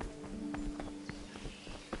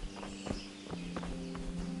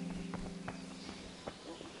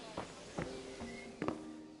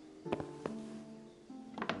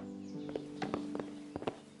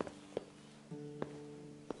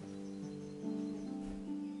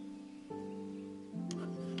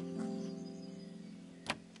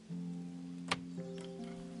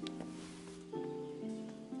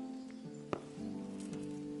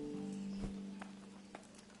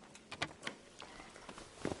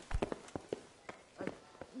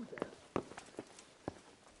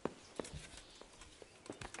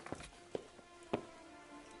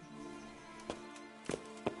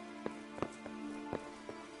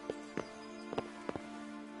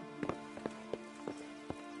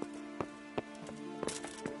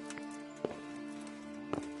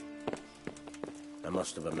 I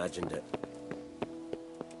must have imagined it.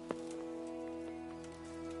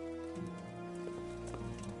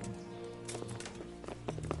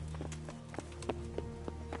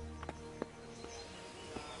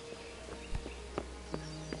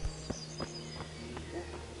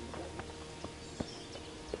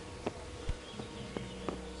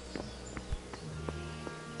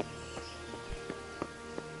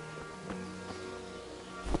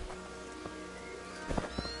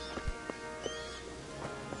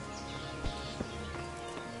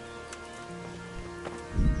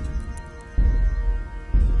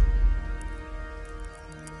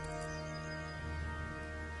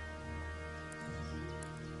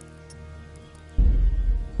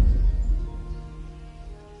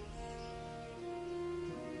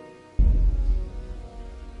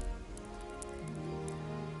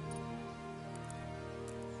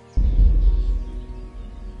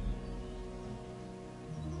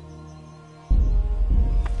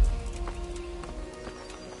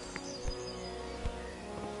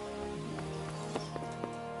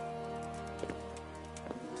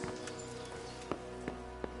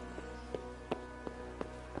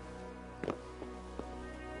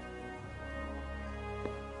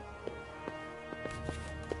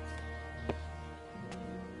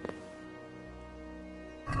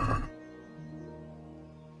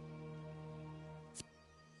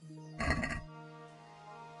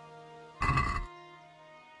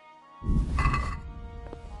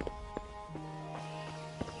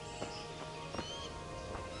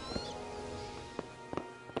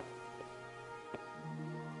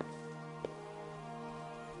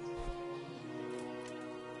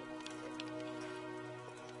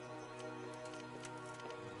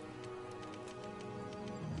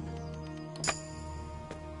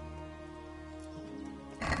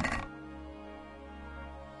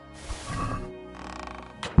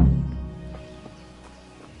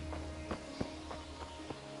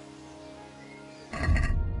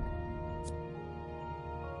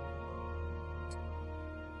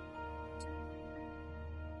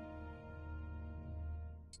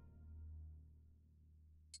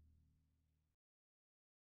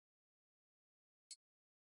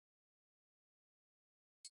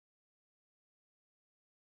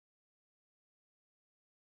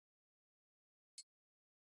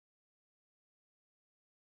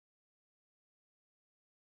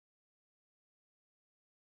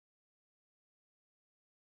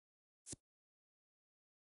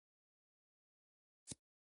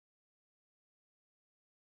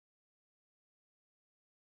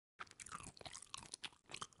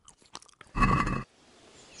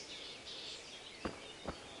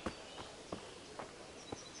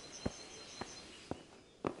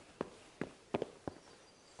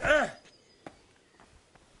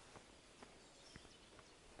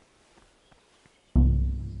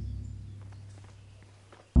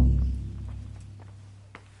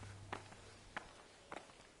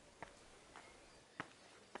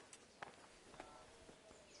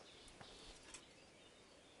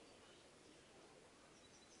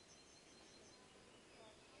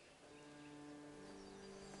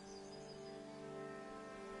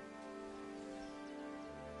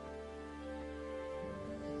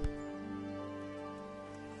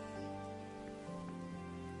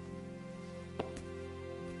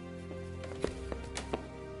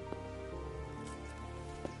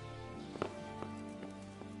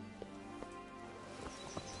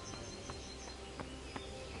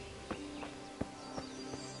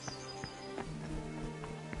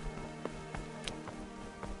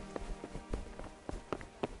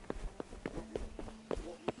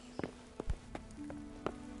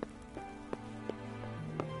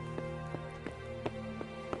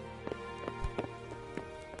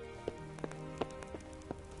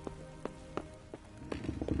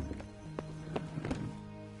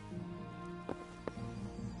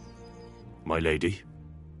 my lady.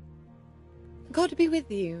 God be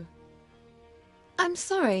with you. I'm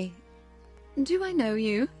sorry. Do I know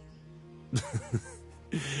you?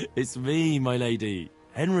 It's me, my lady.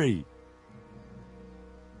 Henry.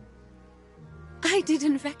 I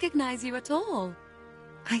didn't recognize you at all.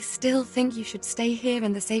 I still think you should stay here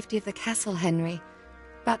in the safety of the castle, Henry.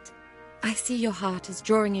 But I see your heart is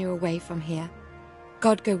drawing you away from here.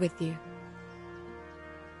 God go with you.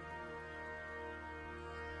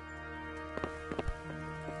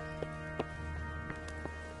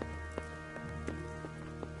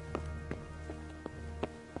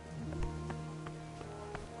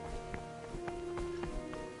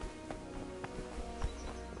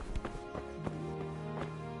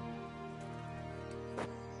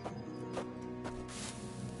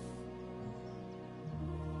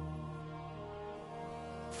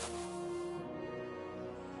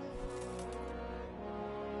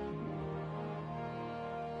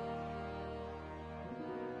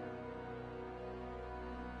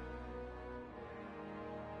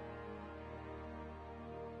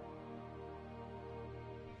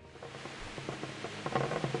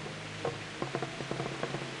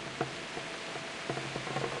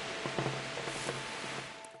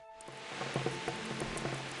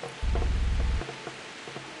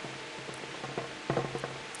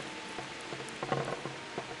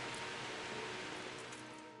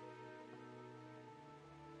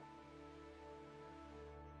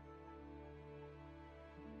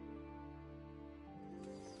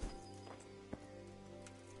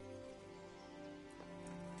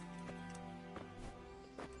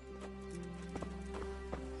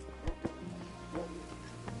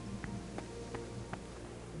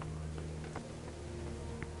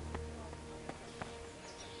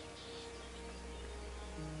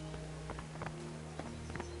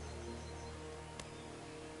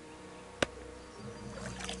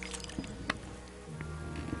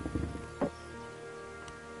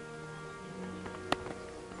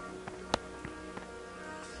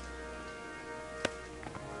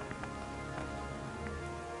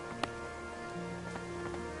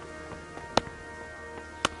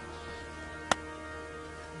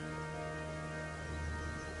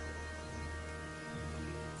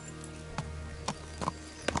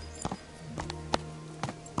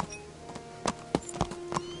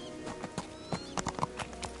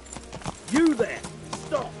 You there!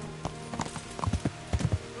 Stop!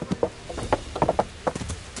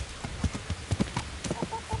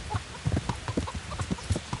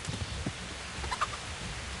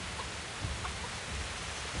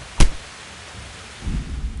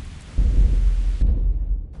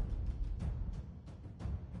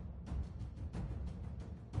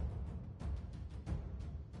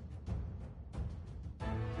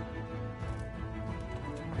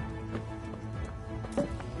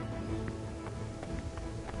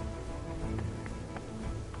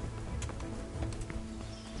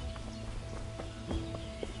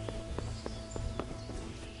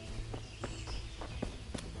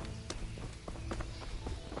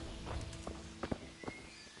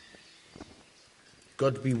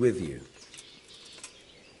 God be with you.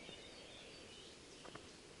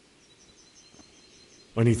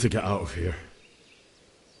 I need to get out of here.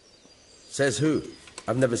 Says who?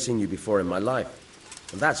 I've never seen you before in my life.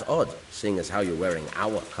 And that's odd, seeing as how you're wearing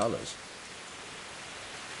our colors.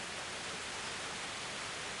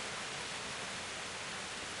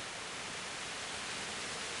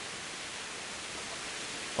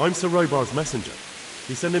 I'm Sir Robar's messenger.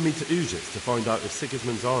 He's sending me to Ujis to find out if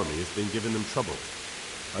Sigismund's army has been giving them trouble.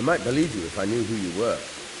 I might believe you if I knew who you were.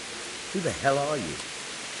 Who the hell are you?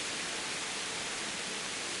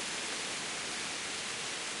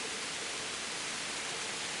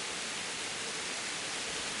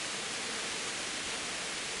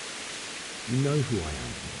 You know who I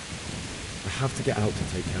am. I have to get out to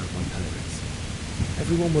take care of my parents.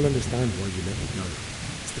 Everyone will understand why you let me go.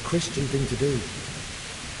 It's the Christian thing to do.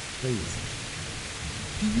 Please.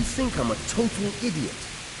 Do you think I'm a total idiot?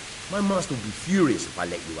 My master will be furious if I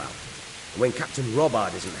let you out. And when Captain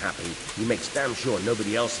Robard isn't happy, he makes damn sure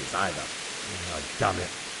nobody else is either. Oh, damn it.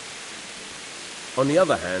 On the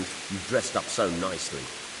other hand, you've dressed up so nicely,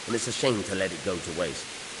 and it's a shame to let it go to waste.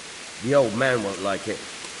 The old man won't like it,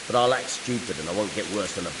 but I'll act stupid and I won't get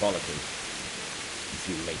worse than a bollocking. If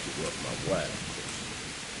you make it worth my while, of course.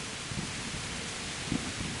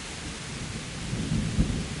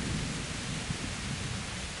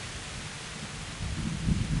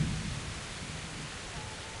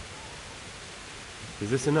 Is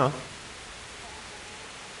this enough?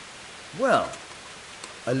 Well,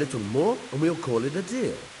 a little more and we'll call it a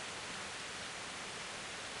deal.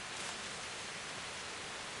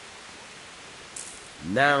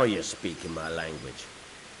 Now you're speaking my language.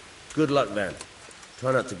 Good luck then.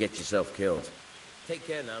 Try not to get yourself killed. Take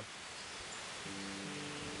care now.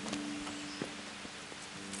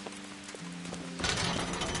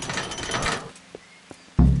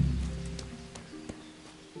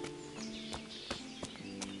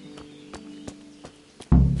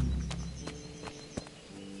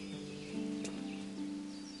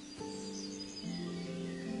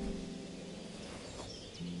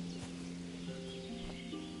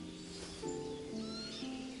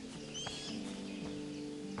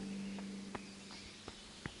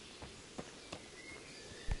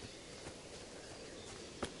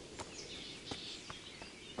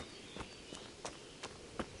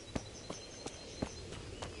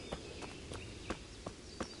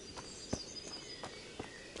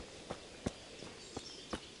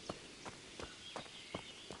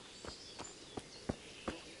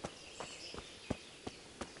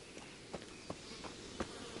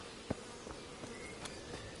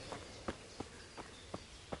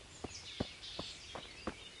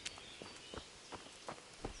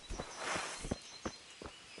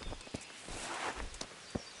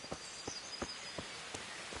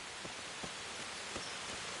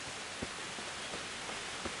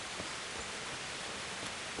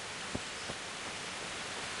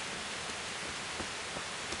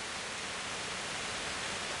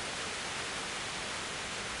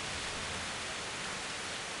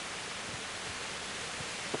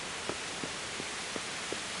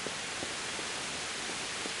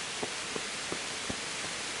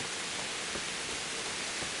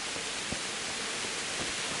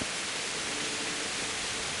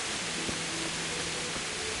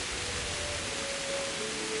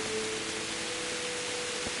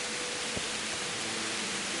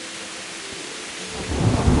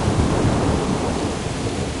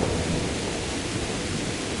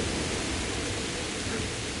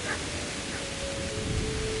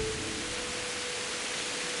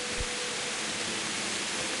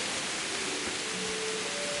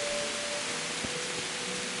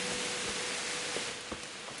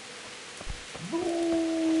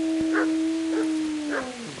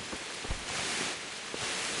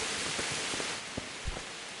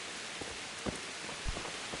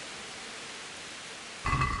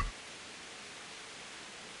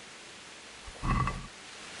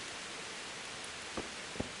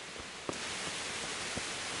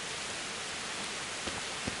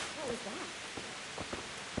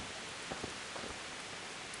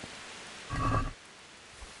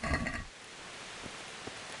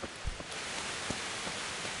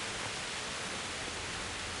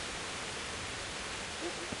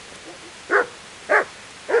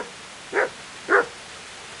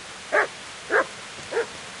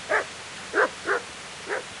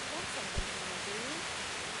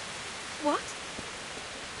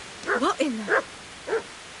 What in the...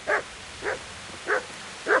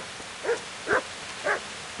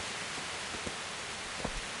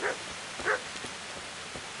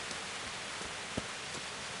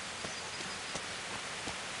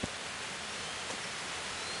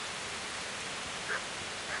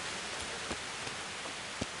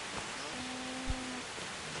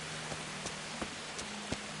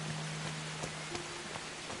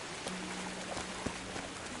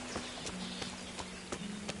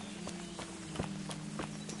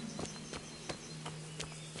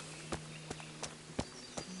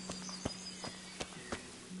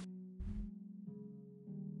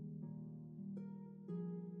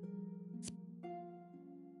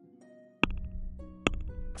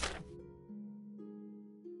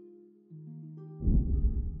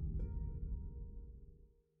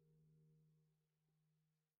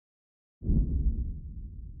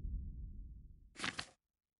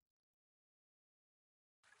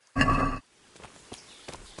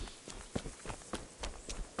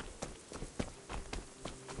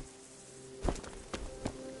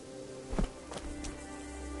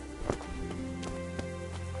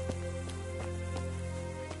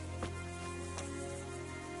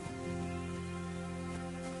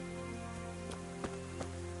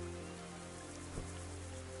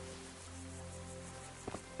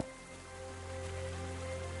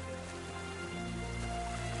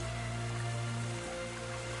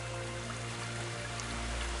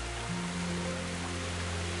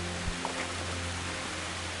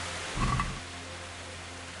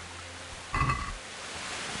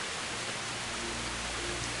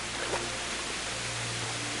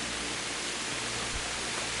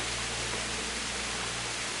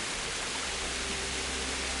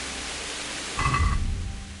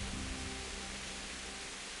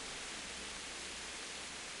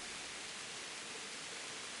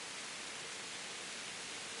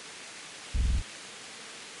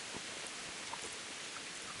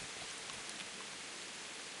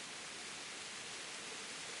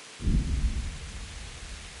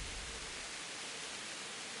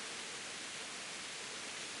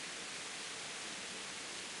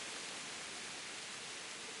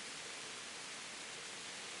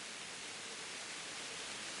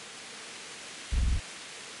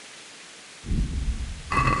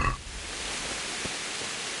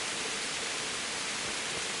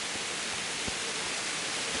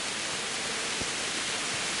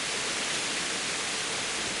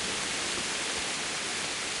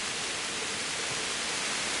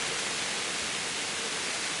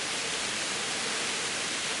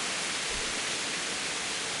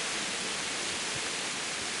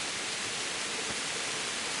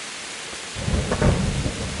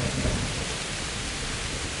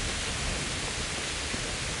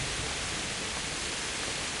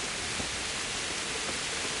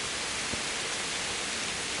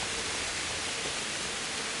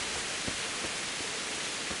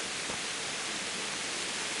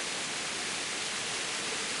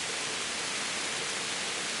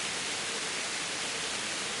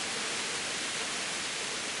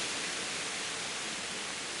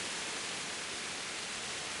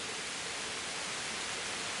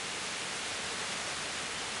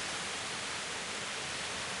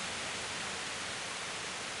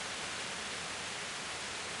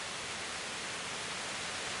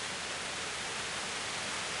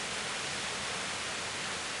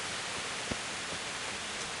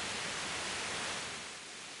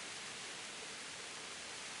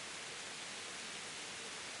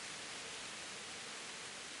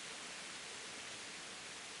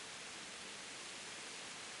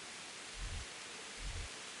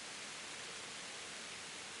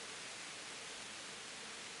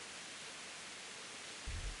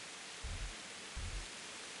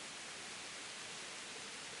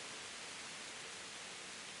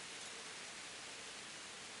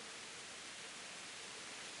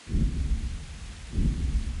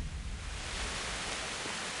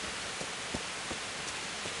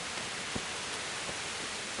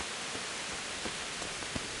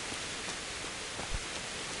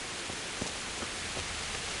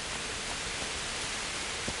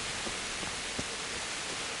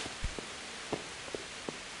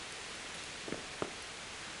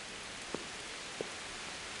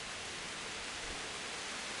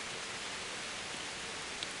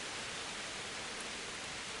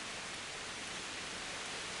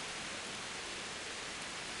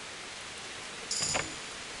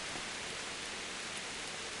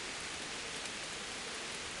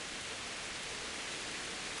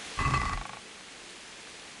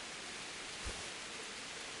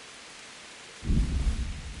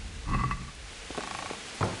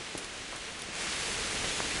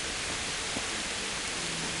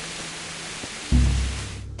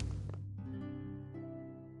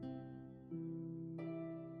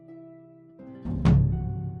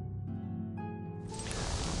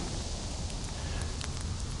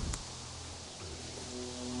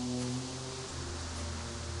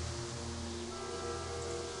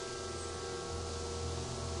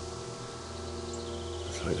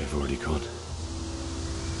 Looks like they've already gone.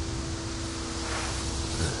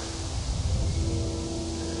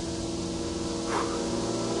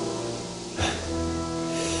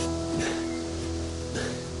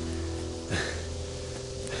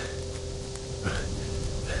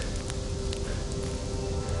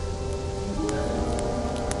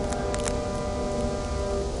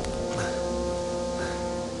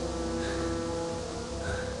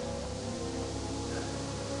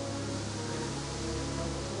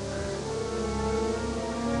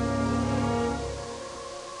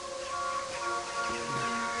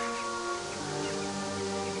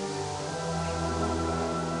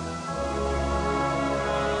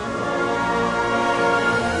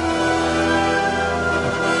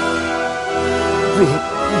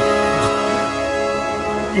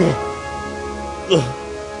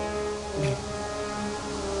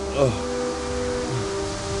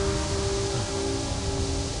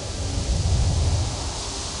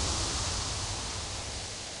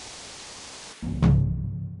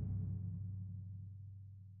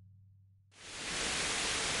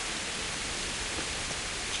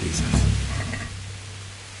 Jesus.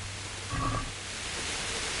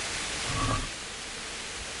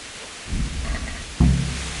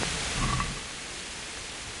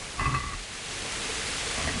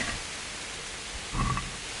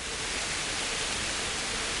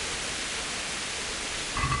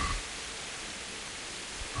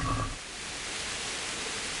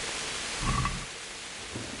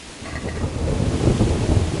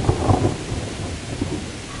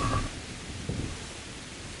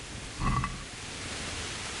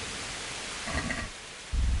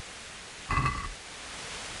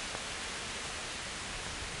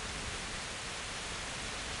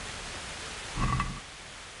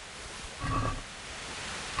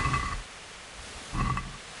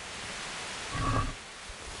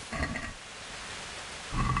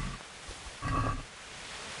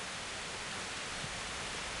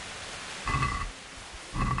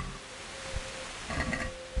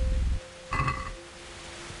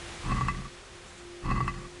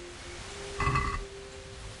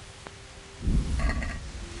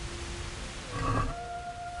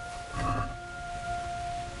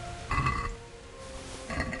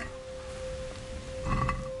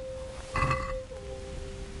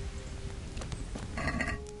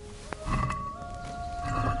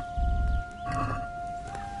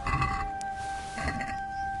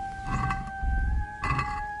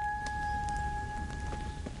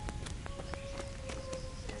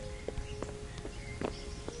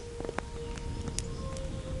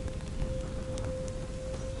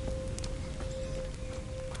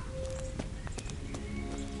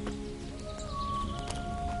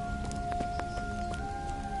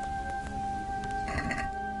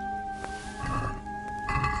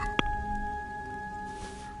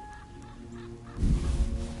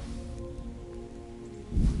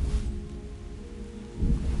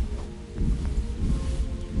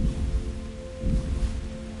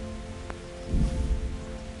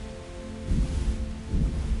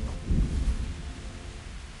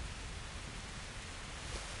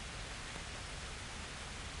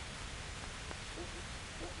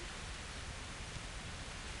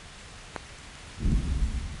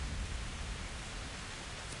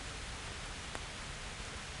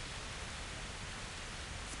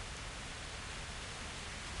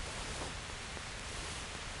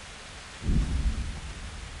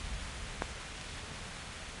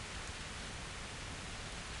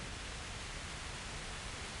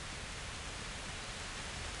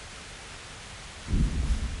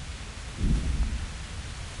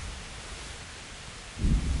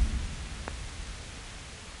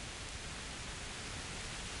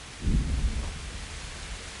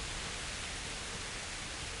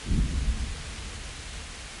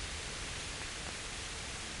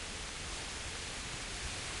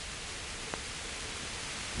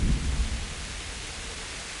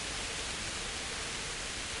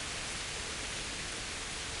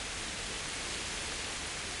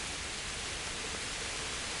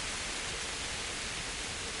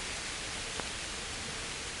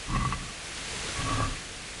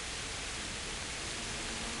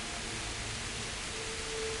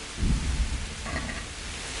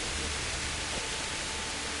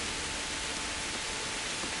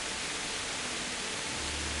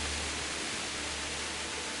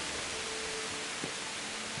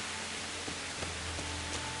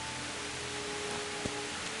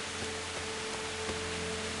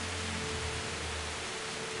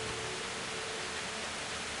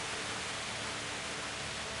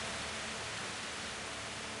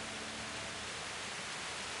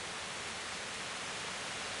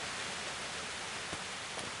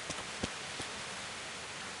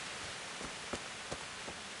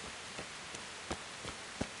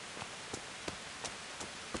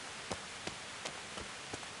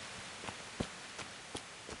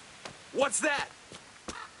 What's that?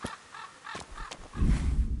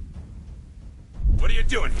 What are you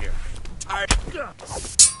doing here? Tired?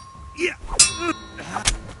 Yeah.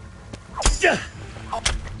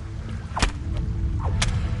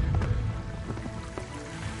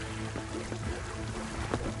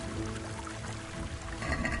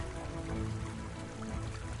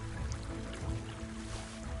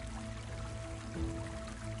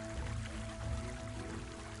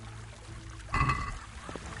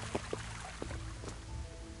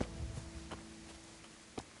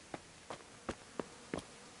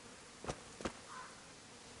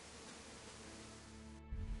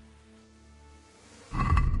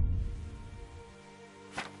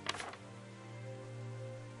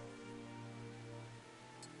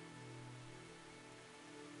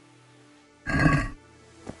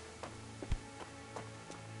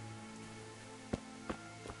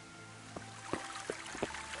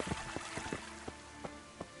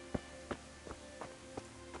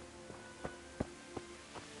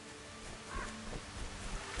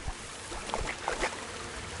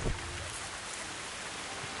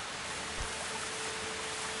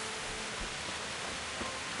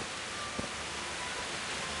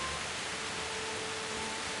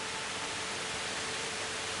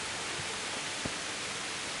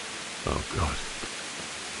 Oh, God.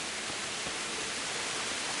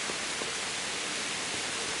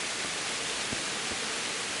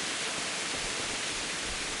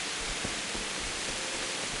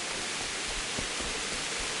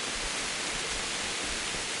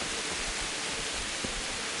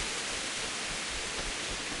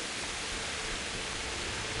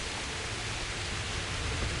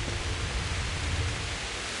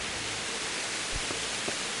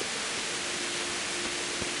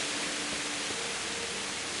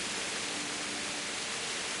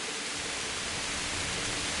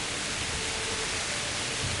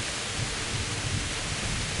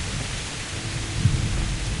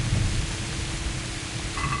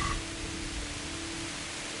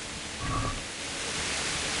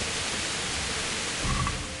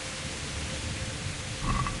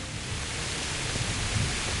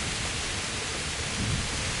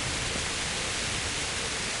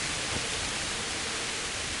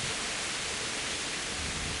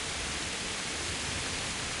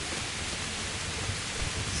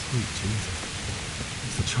 Sweet Jesus.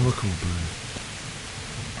 It's the charcoal burn.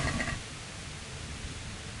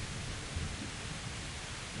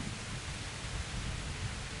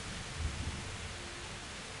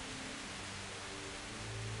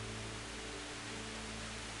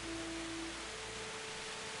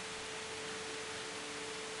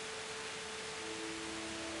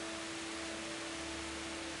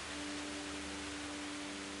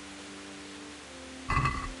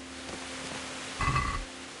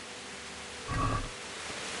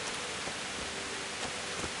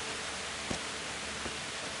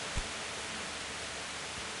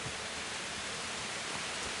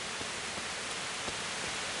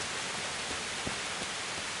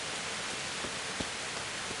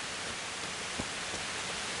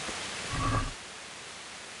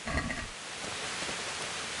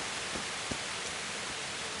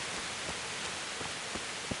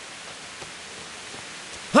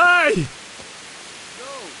 Hey!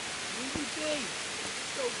 No, leave me be.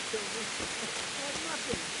 Don't kill me. I'm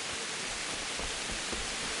nothing.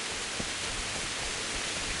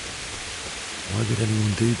 Why would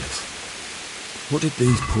anyone do this? What did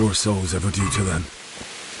these poor souls ever do to them?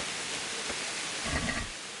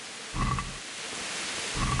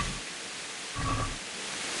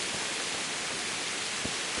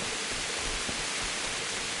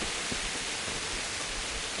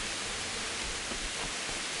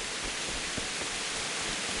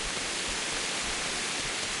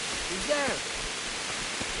 He's there.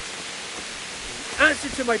 Answer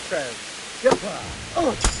to my prayers.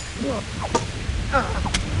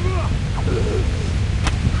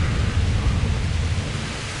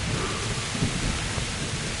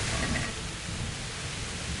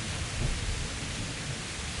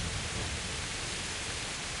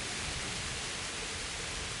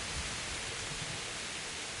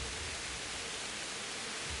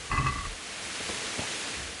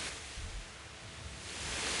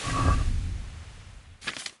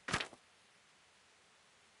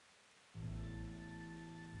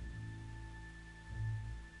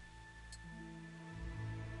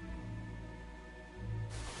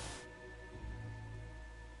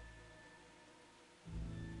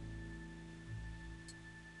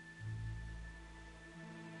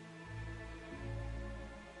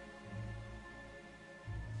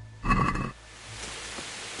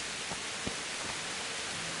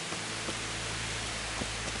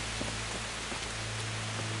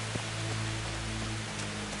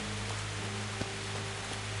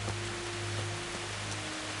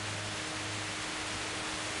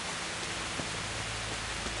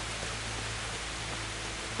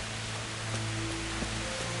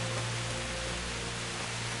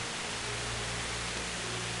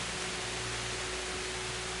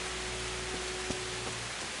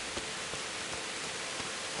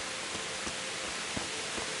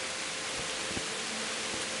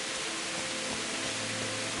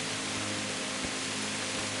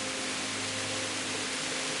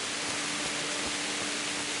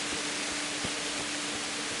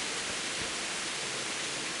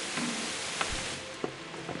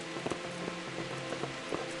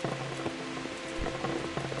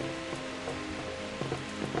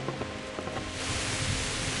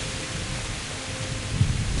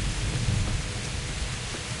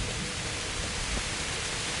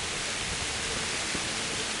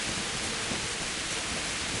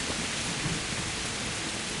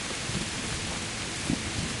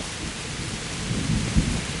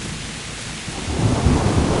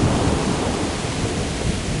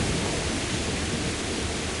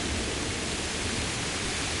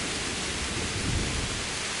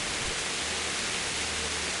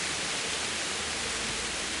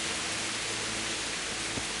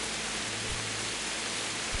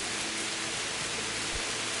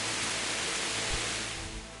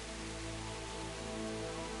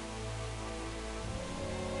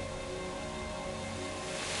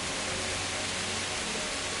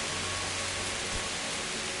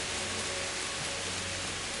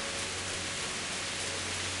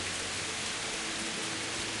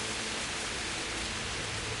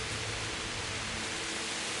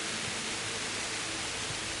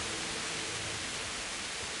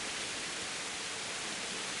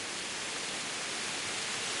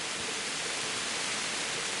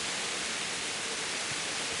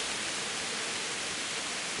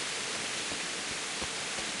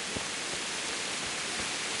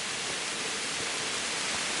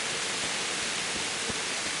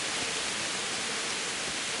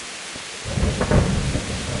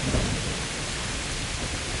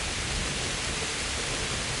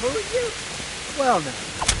 Well now.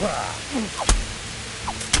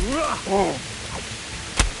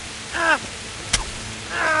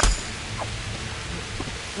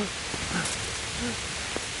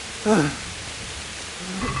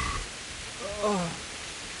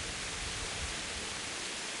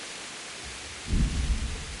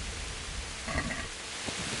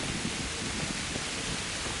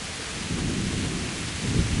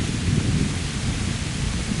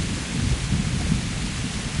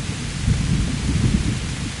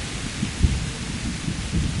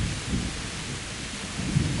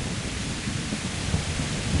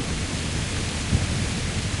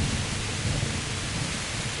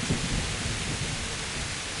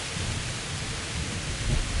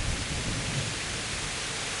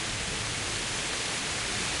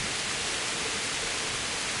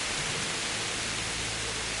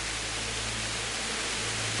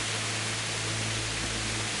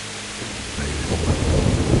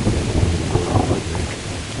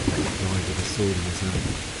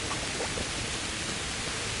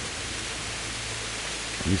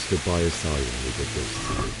 You stood by his side when he did this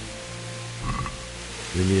to you.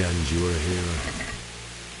 In the end, you were a hero.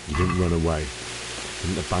 You didn't run away.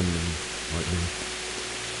 Didn't abandon him like me.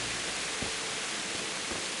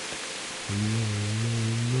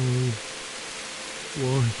 No.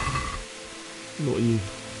 Why? Not you.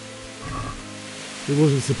 It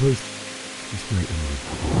wasn't supposed to. Just wait a moment.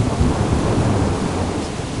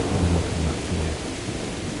 I'll come back for you.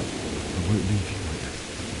 I won't leave you like this.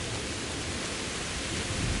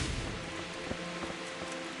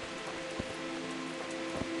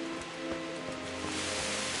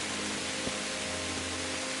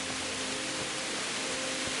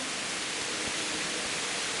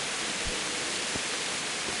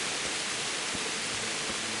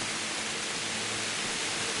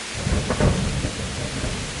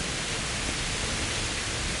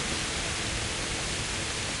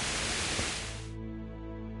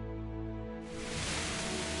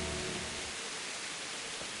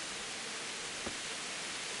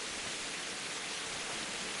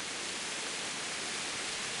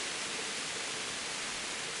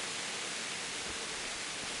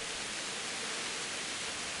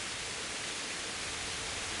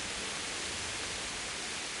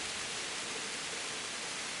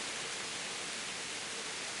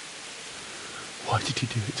 Why did you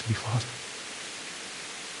do it to me, Father?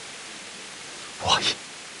 Why?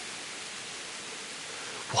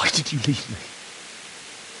 Why did you leave me?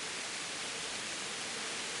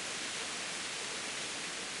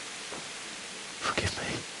 Forgive me.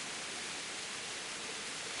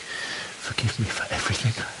 Forgive me for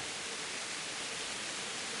everything.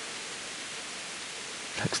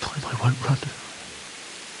 Next time I won't run.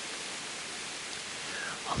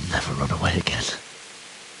 I'll never run away again.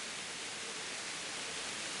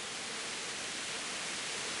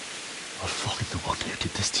 I'll find the one who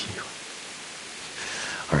did this to you.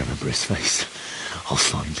 I remember his face. I'll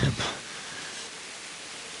find him.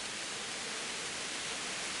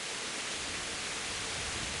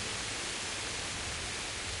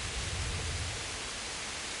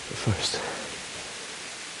 But first,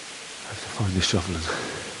 I have to find the shovel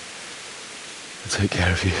and take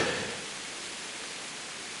care of you.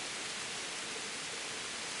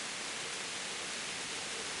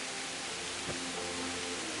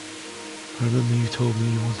 I remember you told me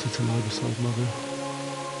you wanted to lie beside Mother.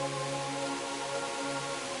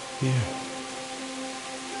 Here.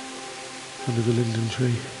 Under the linden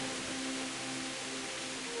tree.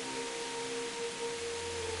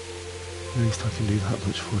 At least I can do that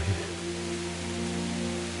much for you.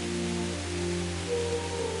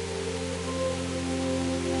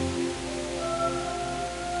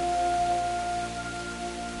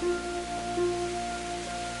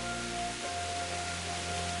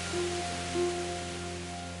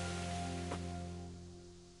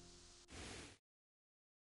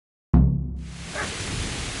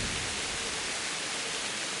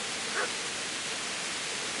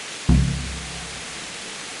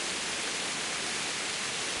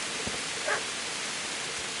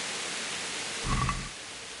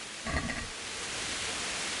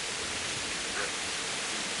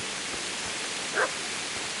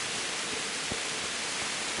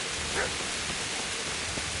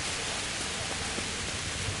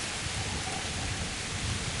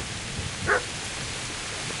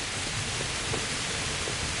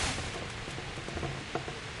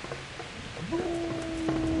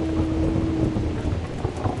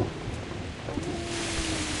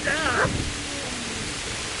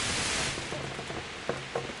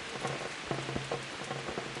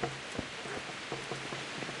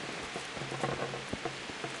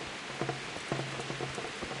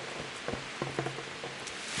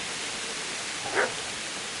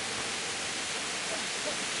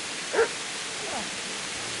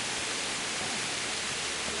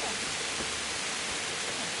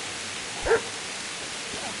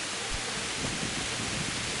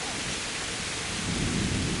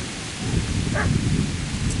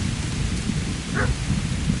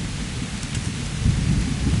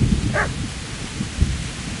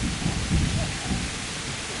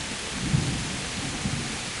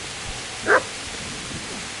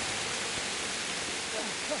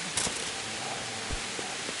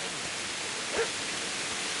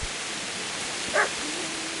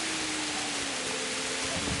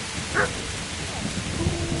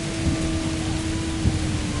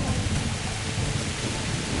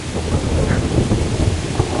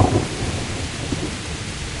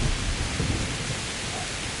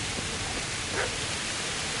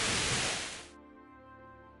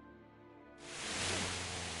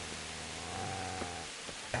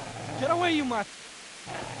 much.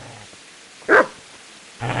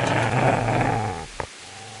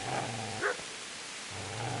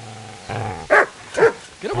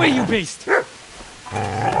 Get away, you beast!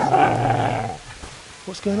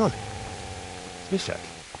 What's going on? Mishak,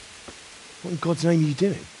 what in God's name are you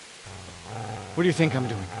doing? What do you think I'm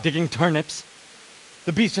doing? Digging turnips?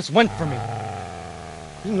 The beast just went for me.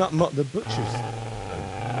 Isn't that Mutt the butcher's?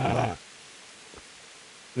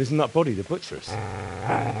 Isn't that body the butcher's?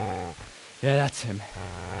 Yeah, that's him.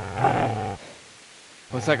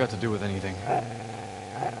 What's that got to do with anything?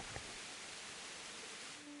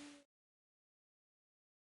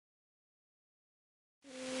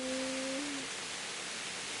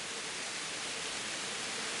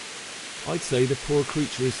 I'd say the poor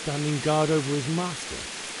creature is standing guard over his master.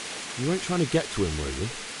 You weren't trying to get to him, were you?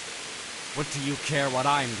 What do you care what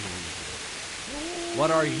I'm doing here? What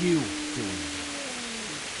are you doing here?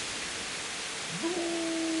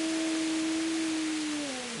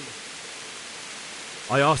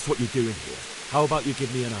 I asked what you're doing here. How about you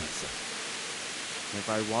give me an answer? If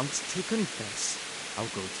I want to confess, I'll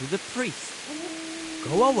go to the priest.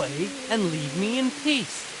 Go away and leave me in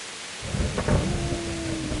peace.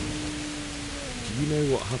 Do you know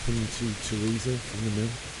what happened to Teresa from the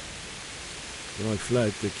mill? When I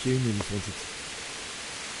fled, the Cumans wanted to...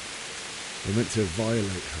 They meant to violate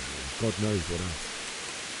her, and God knows what else.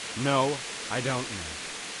 No, I don't know.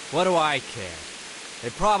 What do I care? They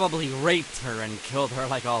probably raped her and killed her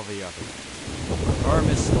like all the others. Her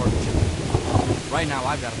misfortune. Right now,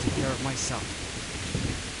 I've got to take care of myself.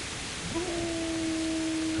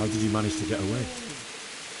 How did you manage to get away?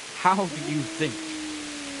 How do you think?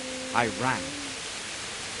 I ran.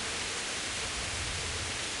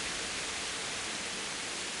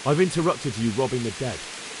 I've interrupted you robbing the dead.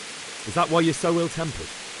 Is that why you're so ill-tempered?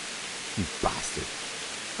 You bastard.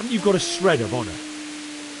 Haven't you got a shred of honour?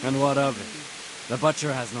 And what of it? The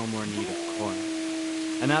butcher has no more need of corn.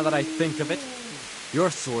 And now that I think of it, your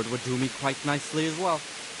sword would do me quite nicely as well.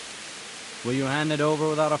 Will you hand it over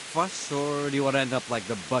without a fuss, or do you want to end up like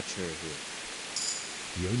the butcher here?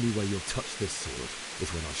 The only way you'll touch this sword is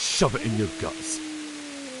when I shove it in your guts.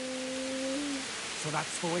 So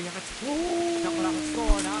that's the way of it? Not without a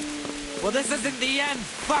sword, huh? Well, this isn't the end,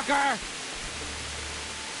 fucker!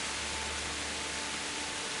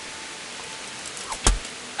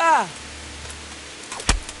 Ah!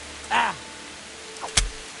 Ah!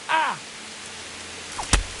 Ah!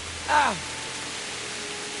 Ah!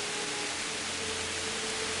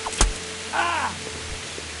 Ah!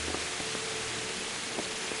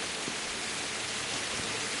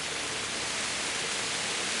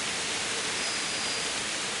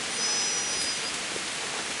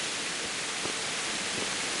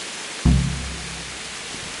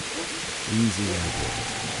 Easy there, boy.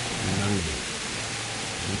 You know me.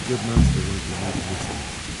 A good master won't be hard to listen.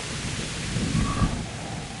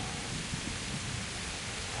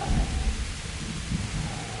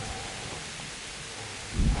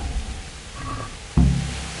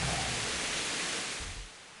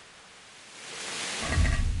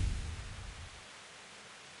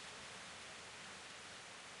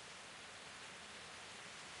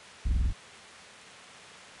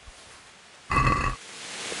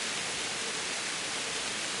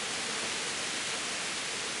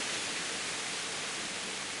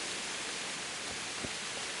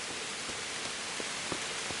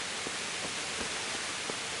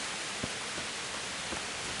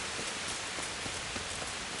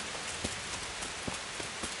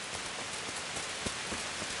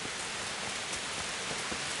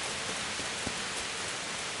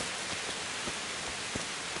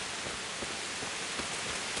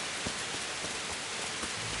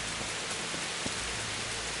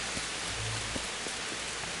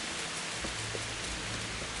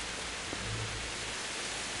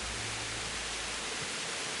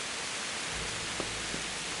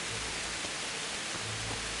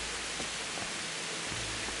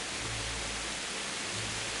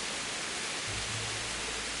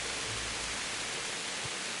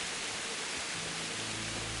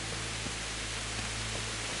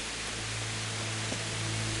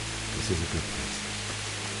 This is a good place.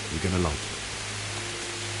 You're gonna like it.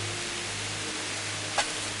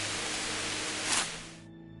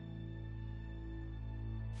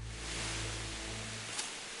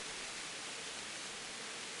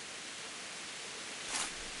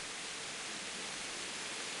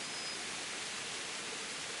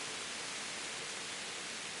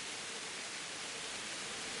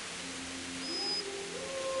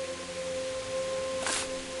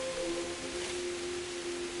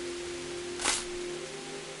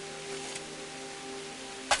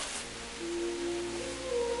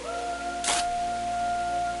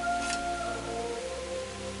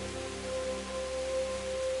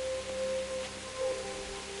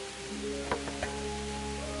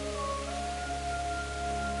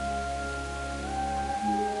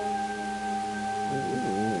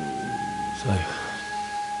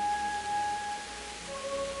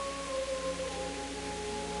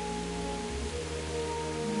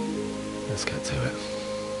 Let's get to it.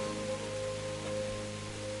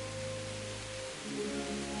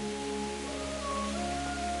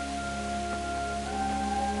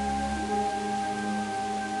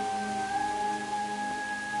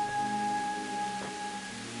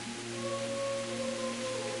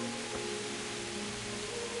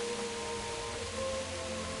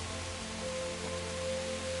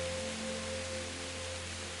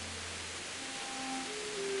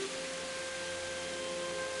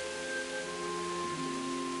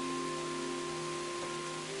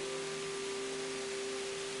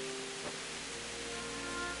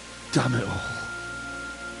 Damn it all.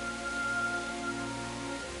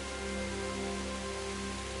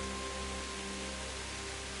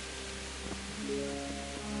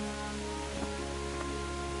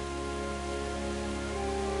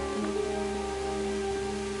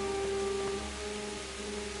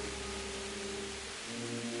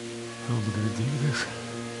 How am I going to do this?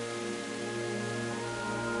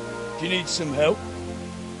 Do you need some help?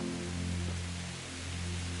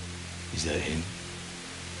 Is that him?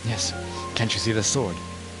 Yes. Can't you see the sword?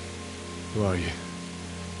 Who are you?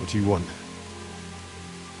 What do you want?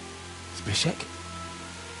 Zbyszek?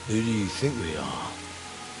 Who do you think we are?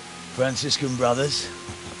 Franciscan brothers?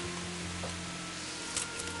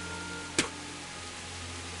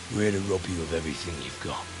 We're here to rob you of everything you've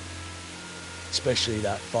got. Especially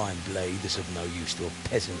that fine blade that's of no use to a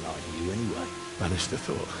peasant like you anyway. Banish the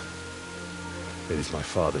thought. It is my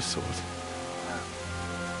father's sword.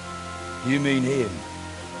 You mean him?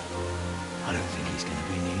 I don't think he's going to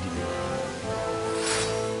be needing it.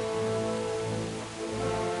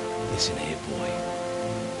 Listen here, boy.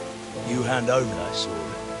 You hand over that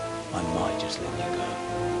sword, I might just let you go.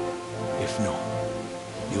 If not,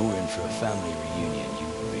 you're in for a family reunion you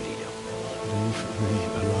really don't want.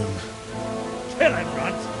 Leave me alone. Kill him,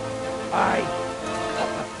 Runt! Aye! Cut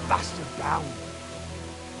the bastard down!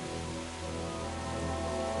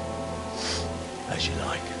 As you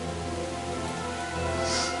like.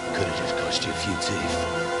 Could have just cost you a few teeth.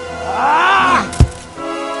 Ah!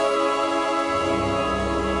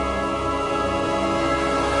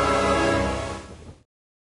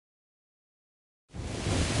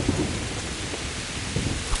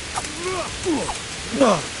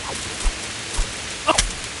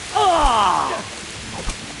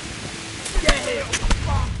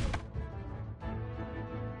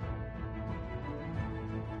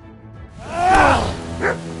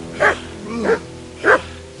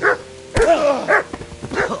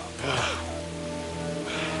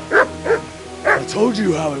 I told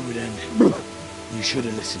you how it would end. You should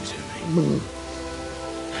have listened to me.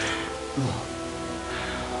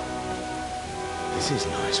 This is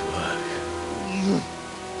nice work.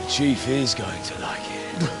 The chief is going to like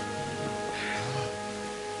it.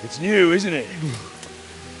 It's new, isn't it?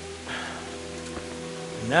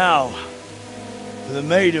 Now, for the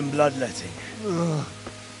maiden bloodletting.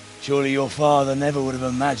 Surely your father never would have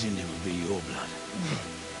imagined it would be your blood.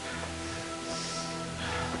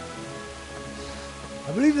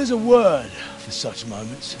 I believe there's a word for such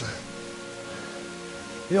moments.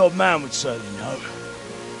 The old man would certainly know.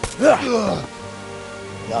 But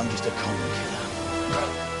I'm just a common killer.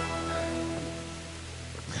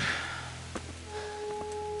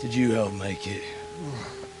 Did you help make it?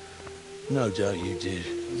 No doubt you did.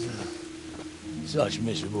 Such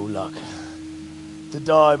miserable luck. To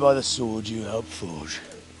die by the sword you helped forge.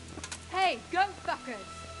 Hey, go fuckers!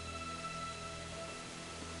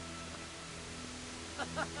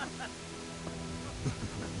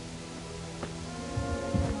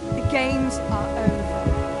 The games are over.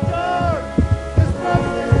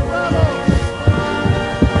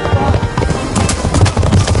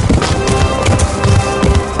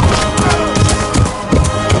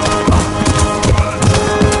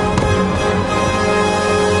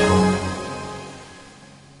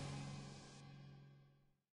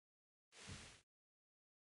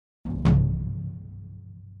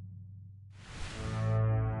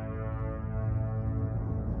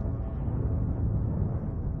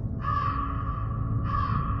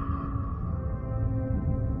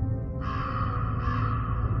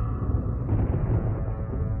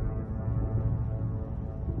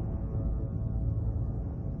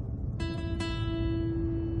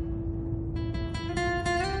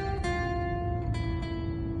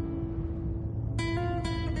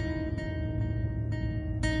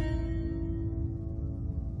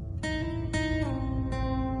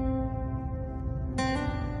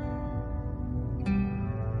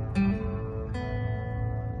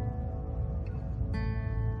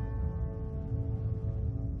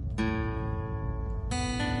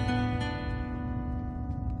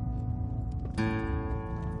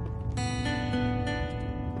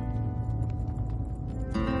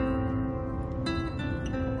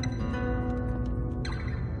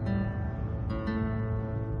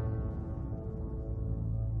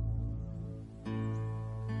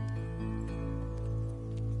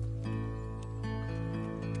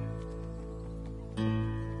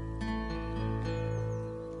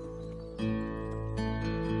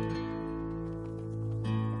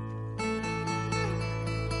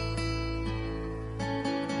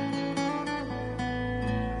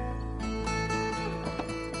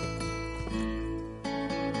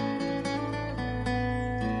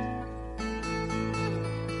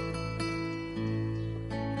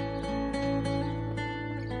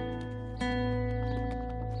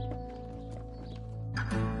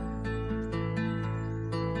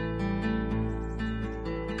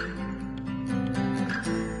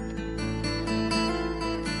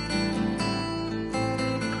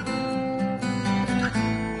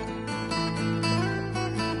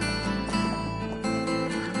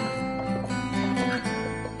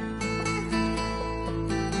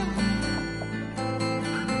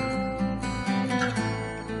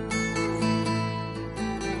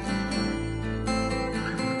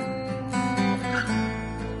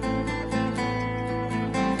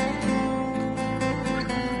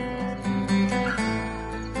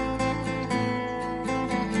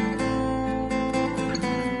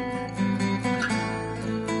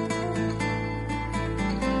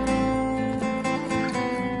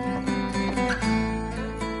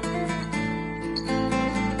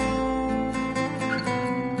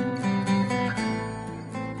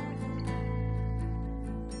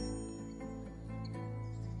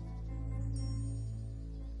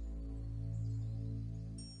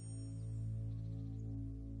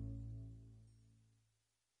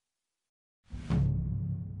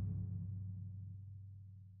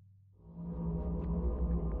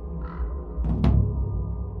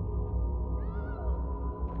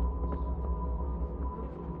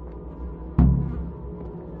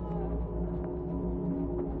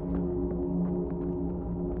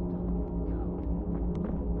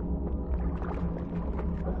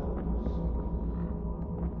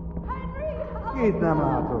 Két nem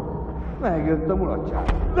látok. Megjött a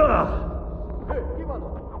mulatság.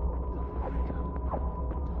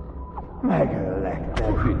 Megöllek,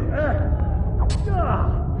 te büdös.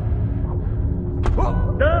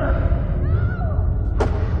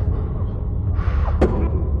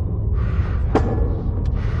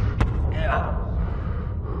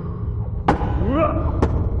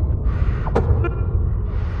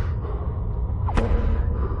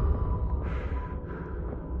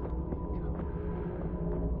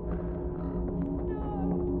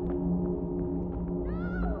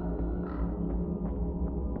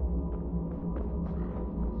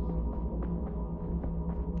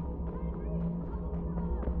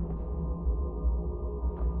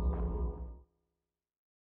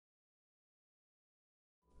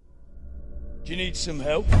 Do you need some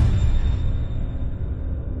help?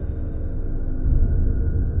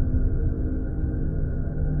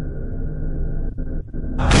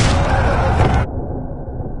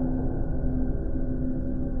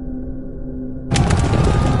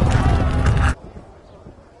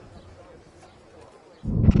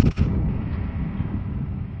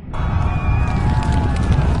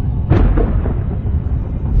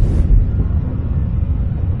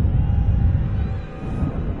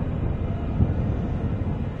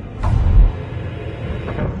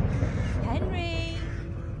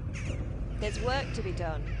 There's work to be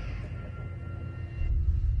done.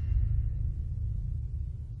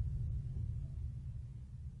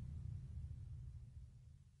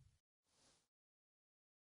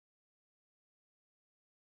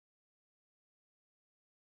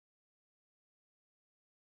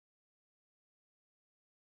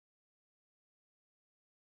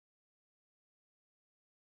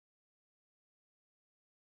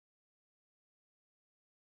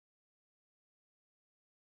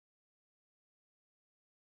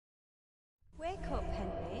 Wake up,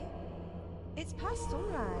 Henry. It's past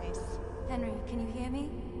sunrise. Henry, can you hear me?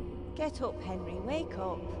 Get up, Henry. Wake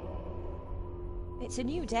up. It's a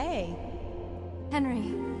new day.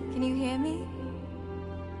 Henry, can you hear me?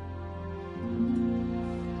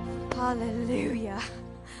 Hallelujah.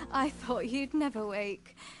 I thought you'd never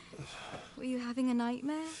wake. Were you having a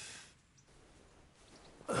nightmare?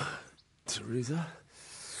 Teresa?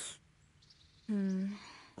 You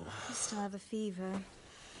still have a fever.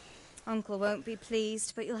 Uncle won't be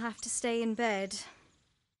pleased, but you'll have to stay in bed.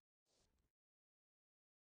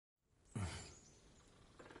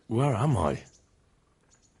 Where am I?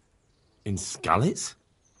 In Skalitz?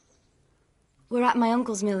 We're at my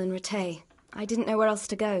uncle's mill in Rattay. I didn't know where else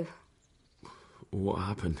to go. What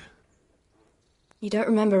happened? You don't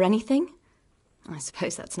remember anything? I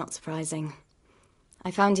suppose that's not surprising. I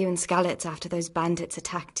found you in Skalitz after those bandits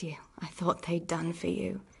attacked you. I thought they'd done for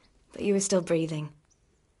you, but you were still breathing.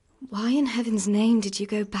 Why in heaven's name did you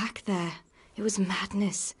go back there? It was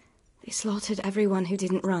madness. They slaughtered everyone who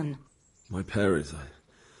didn't run. My parents,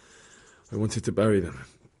 I wanted to bury them.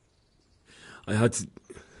 I had to...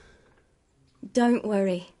 Don't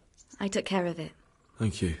worry. I took care of it.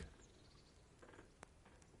 Thank you.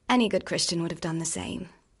 Any good Christian would have done the same.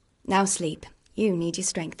 Now sleep. You need your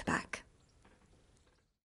strength back.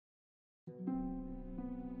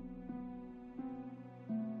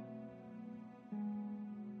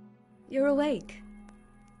 You're awake.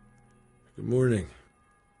 Good morning.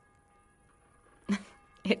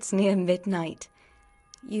 It's near midnight.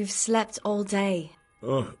 You've slept all day.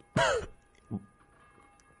 Oh.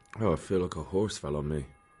 I feel like a horse fell on me.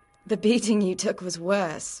 The beating you took was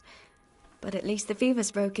worse. But at least the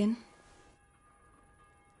fever's broken.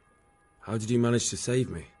 How did you manage to save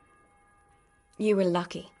me? You were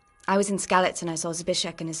lucky. I was in Skalitz and I saw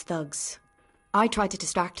Zbyszek and his thugs. I tried to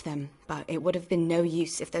distract them, but it would have been no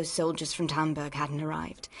use if those soldiers from Tamburg hadn't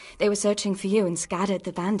arrived. They were searching for you and scattered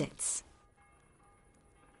the bandits.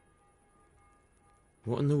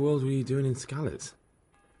 What in the world were you doing in Skalitz?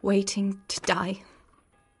 Waiting to die.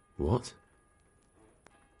 What?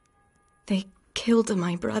 They killed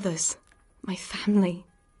my brothers, my family,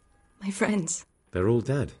 my friends. They're all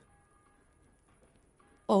dead?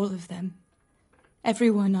 All of them.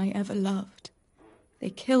 Everyone I ever loved. They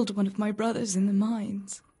killed one of my brothers in the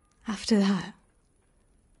mines. After that,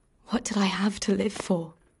 what did I have to live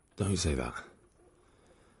for? Don't say that.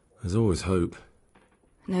 There's always hope.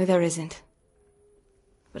 No, there isn't.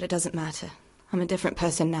 But it doesn't matter. I'm a different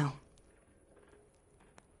person now.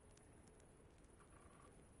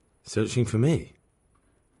 Searching for me?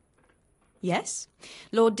 Yes.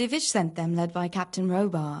 Lord Divish sent them, led by Captain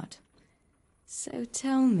Robard. So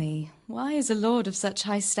tell me, why is a lord of such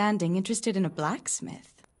high standing interested in a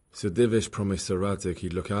blacksmith? Sir Divish promised Sir Radzig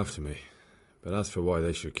he'd look after me. But as for why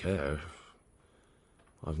they should care,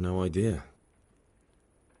 I've no idea.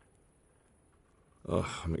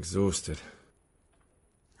 Oh, I'm exhausted.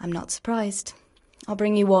 I'm not surprised. I'll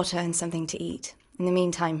bring you water and something to eat. In the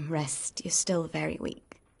meantime, rest. You're still very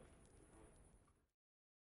weak.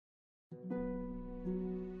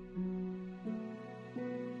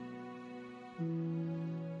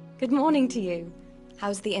 Good morning to you.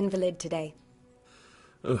 How's the invalid today?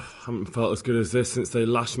 Ugh, haven't felt as good as this since they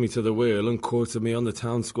lashed me to the wheel and quartered me on the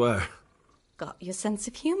town square. Got your sense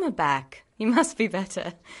of humour back. You must be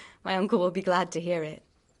better. My uncle will be glad to hear it.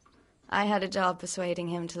 I had a job persuading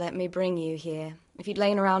him to let me bring you here. If you'd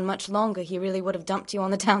lain around much longer, he really would have dumped you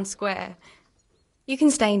on the town square. You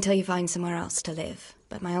can stay until you find somewhere else to live,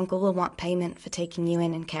 but my uncle will want payment for taking you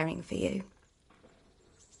in and caring for you.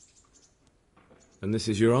 And this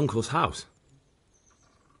is your uncle's house?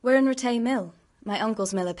 We're in Rattay Mill. My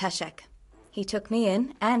uncle's miller Peshek. He took me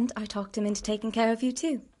in, and I talked him into taking care of you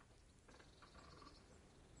too.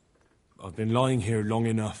 I've been lying here long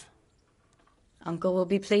enough. Uncle will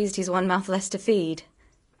be pleased he's one mouth less to feed.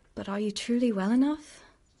 But are you truly well enough?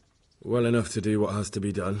 Well enough to do what has to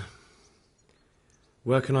be done.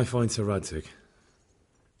 Where can I find Sir Radzig?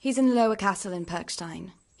 He's in the lower castle in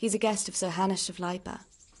Perkstein. He's a guest of Sir Hanush of Leipa.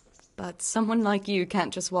 But someone like you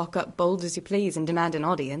can't just walk up bold as you please and demand an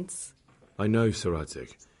audience. I know Sir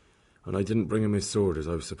Radzig, and I didn't bring him his sword as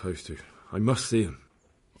I was supposed to. I must see him.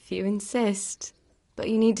 If you insist. But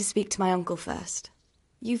you need to speak to my uncle first.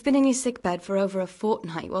 You've been in your sickbed for over a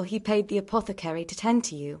fortnight while he paid the apothecary to tend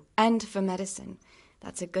to you, and for medicine.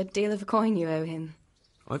 That's a good deal of coin you owe him.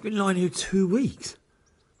 I've been lying here 2 weeks.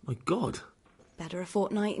 My God. Better a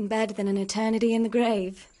fortnight in bed than an eternity in the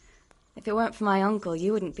grave. If it weren't for my uncle,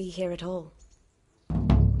 you wouldn't be here at all. I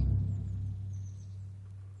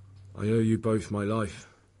owe you both my life,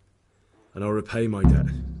 and I'll repay my debt.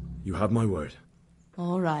 You have my word.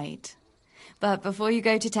 All right. But before you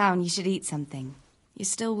go to town, you should eat something. You're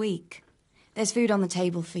still weak. There's food on the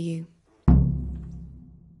table for you.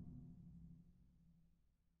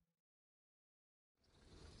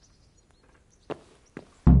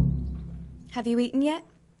 Have you eaten yet?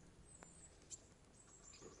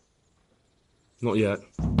 Not yet.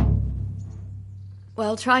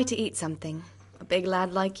 Well, try to eat something. A big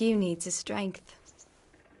lad like you needs his strength.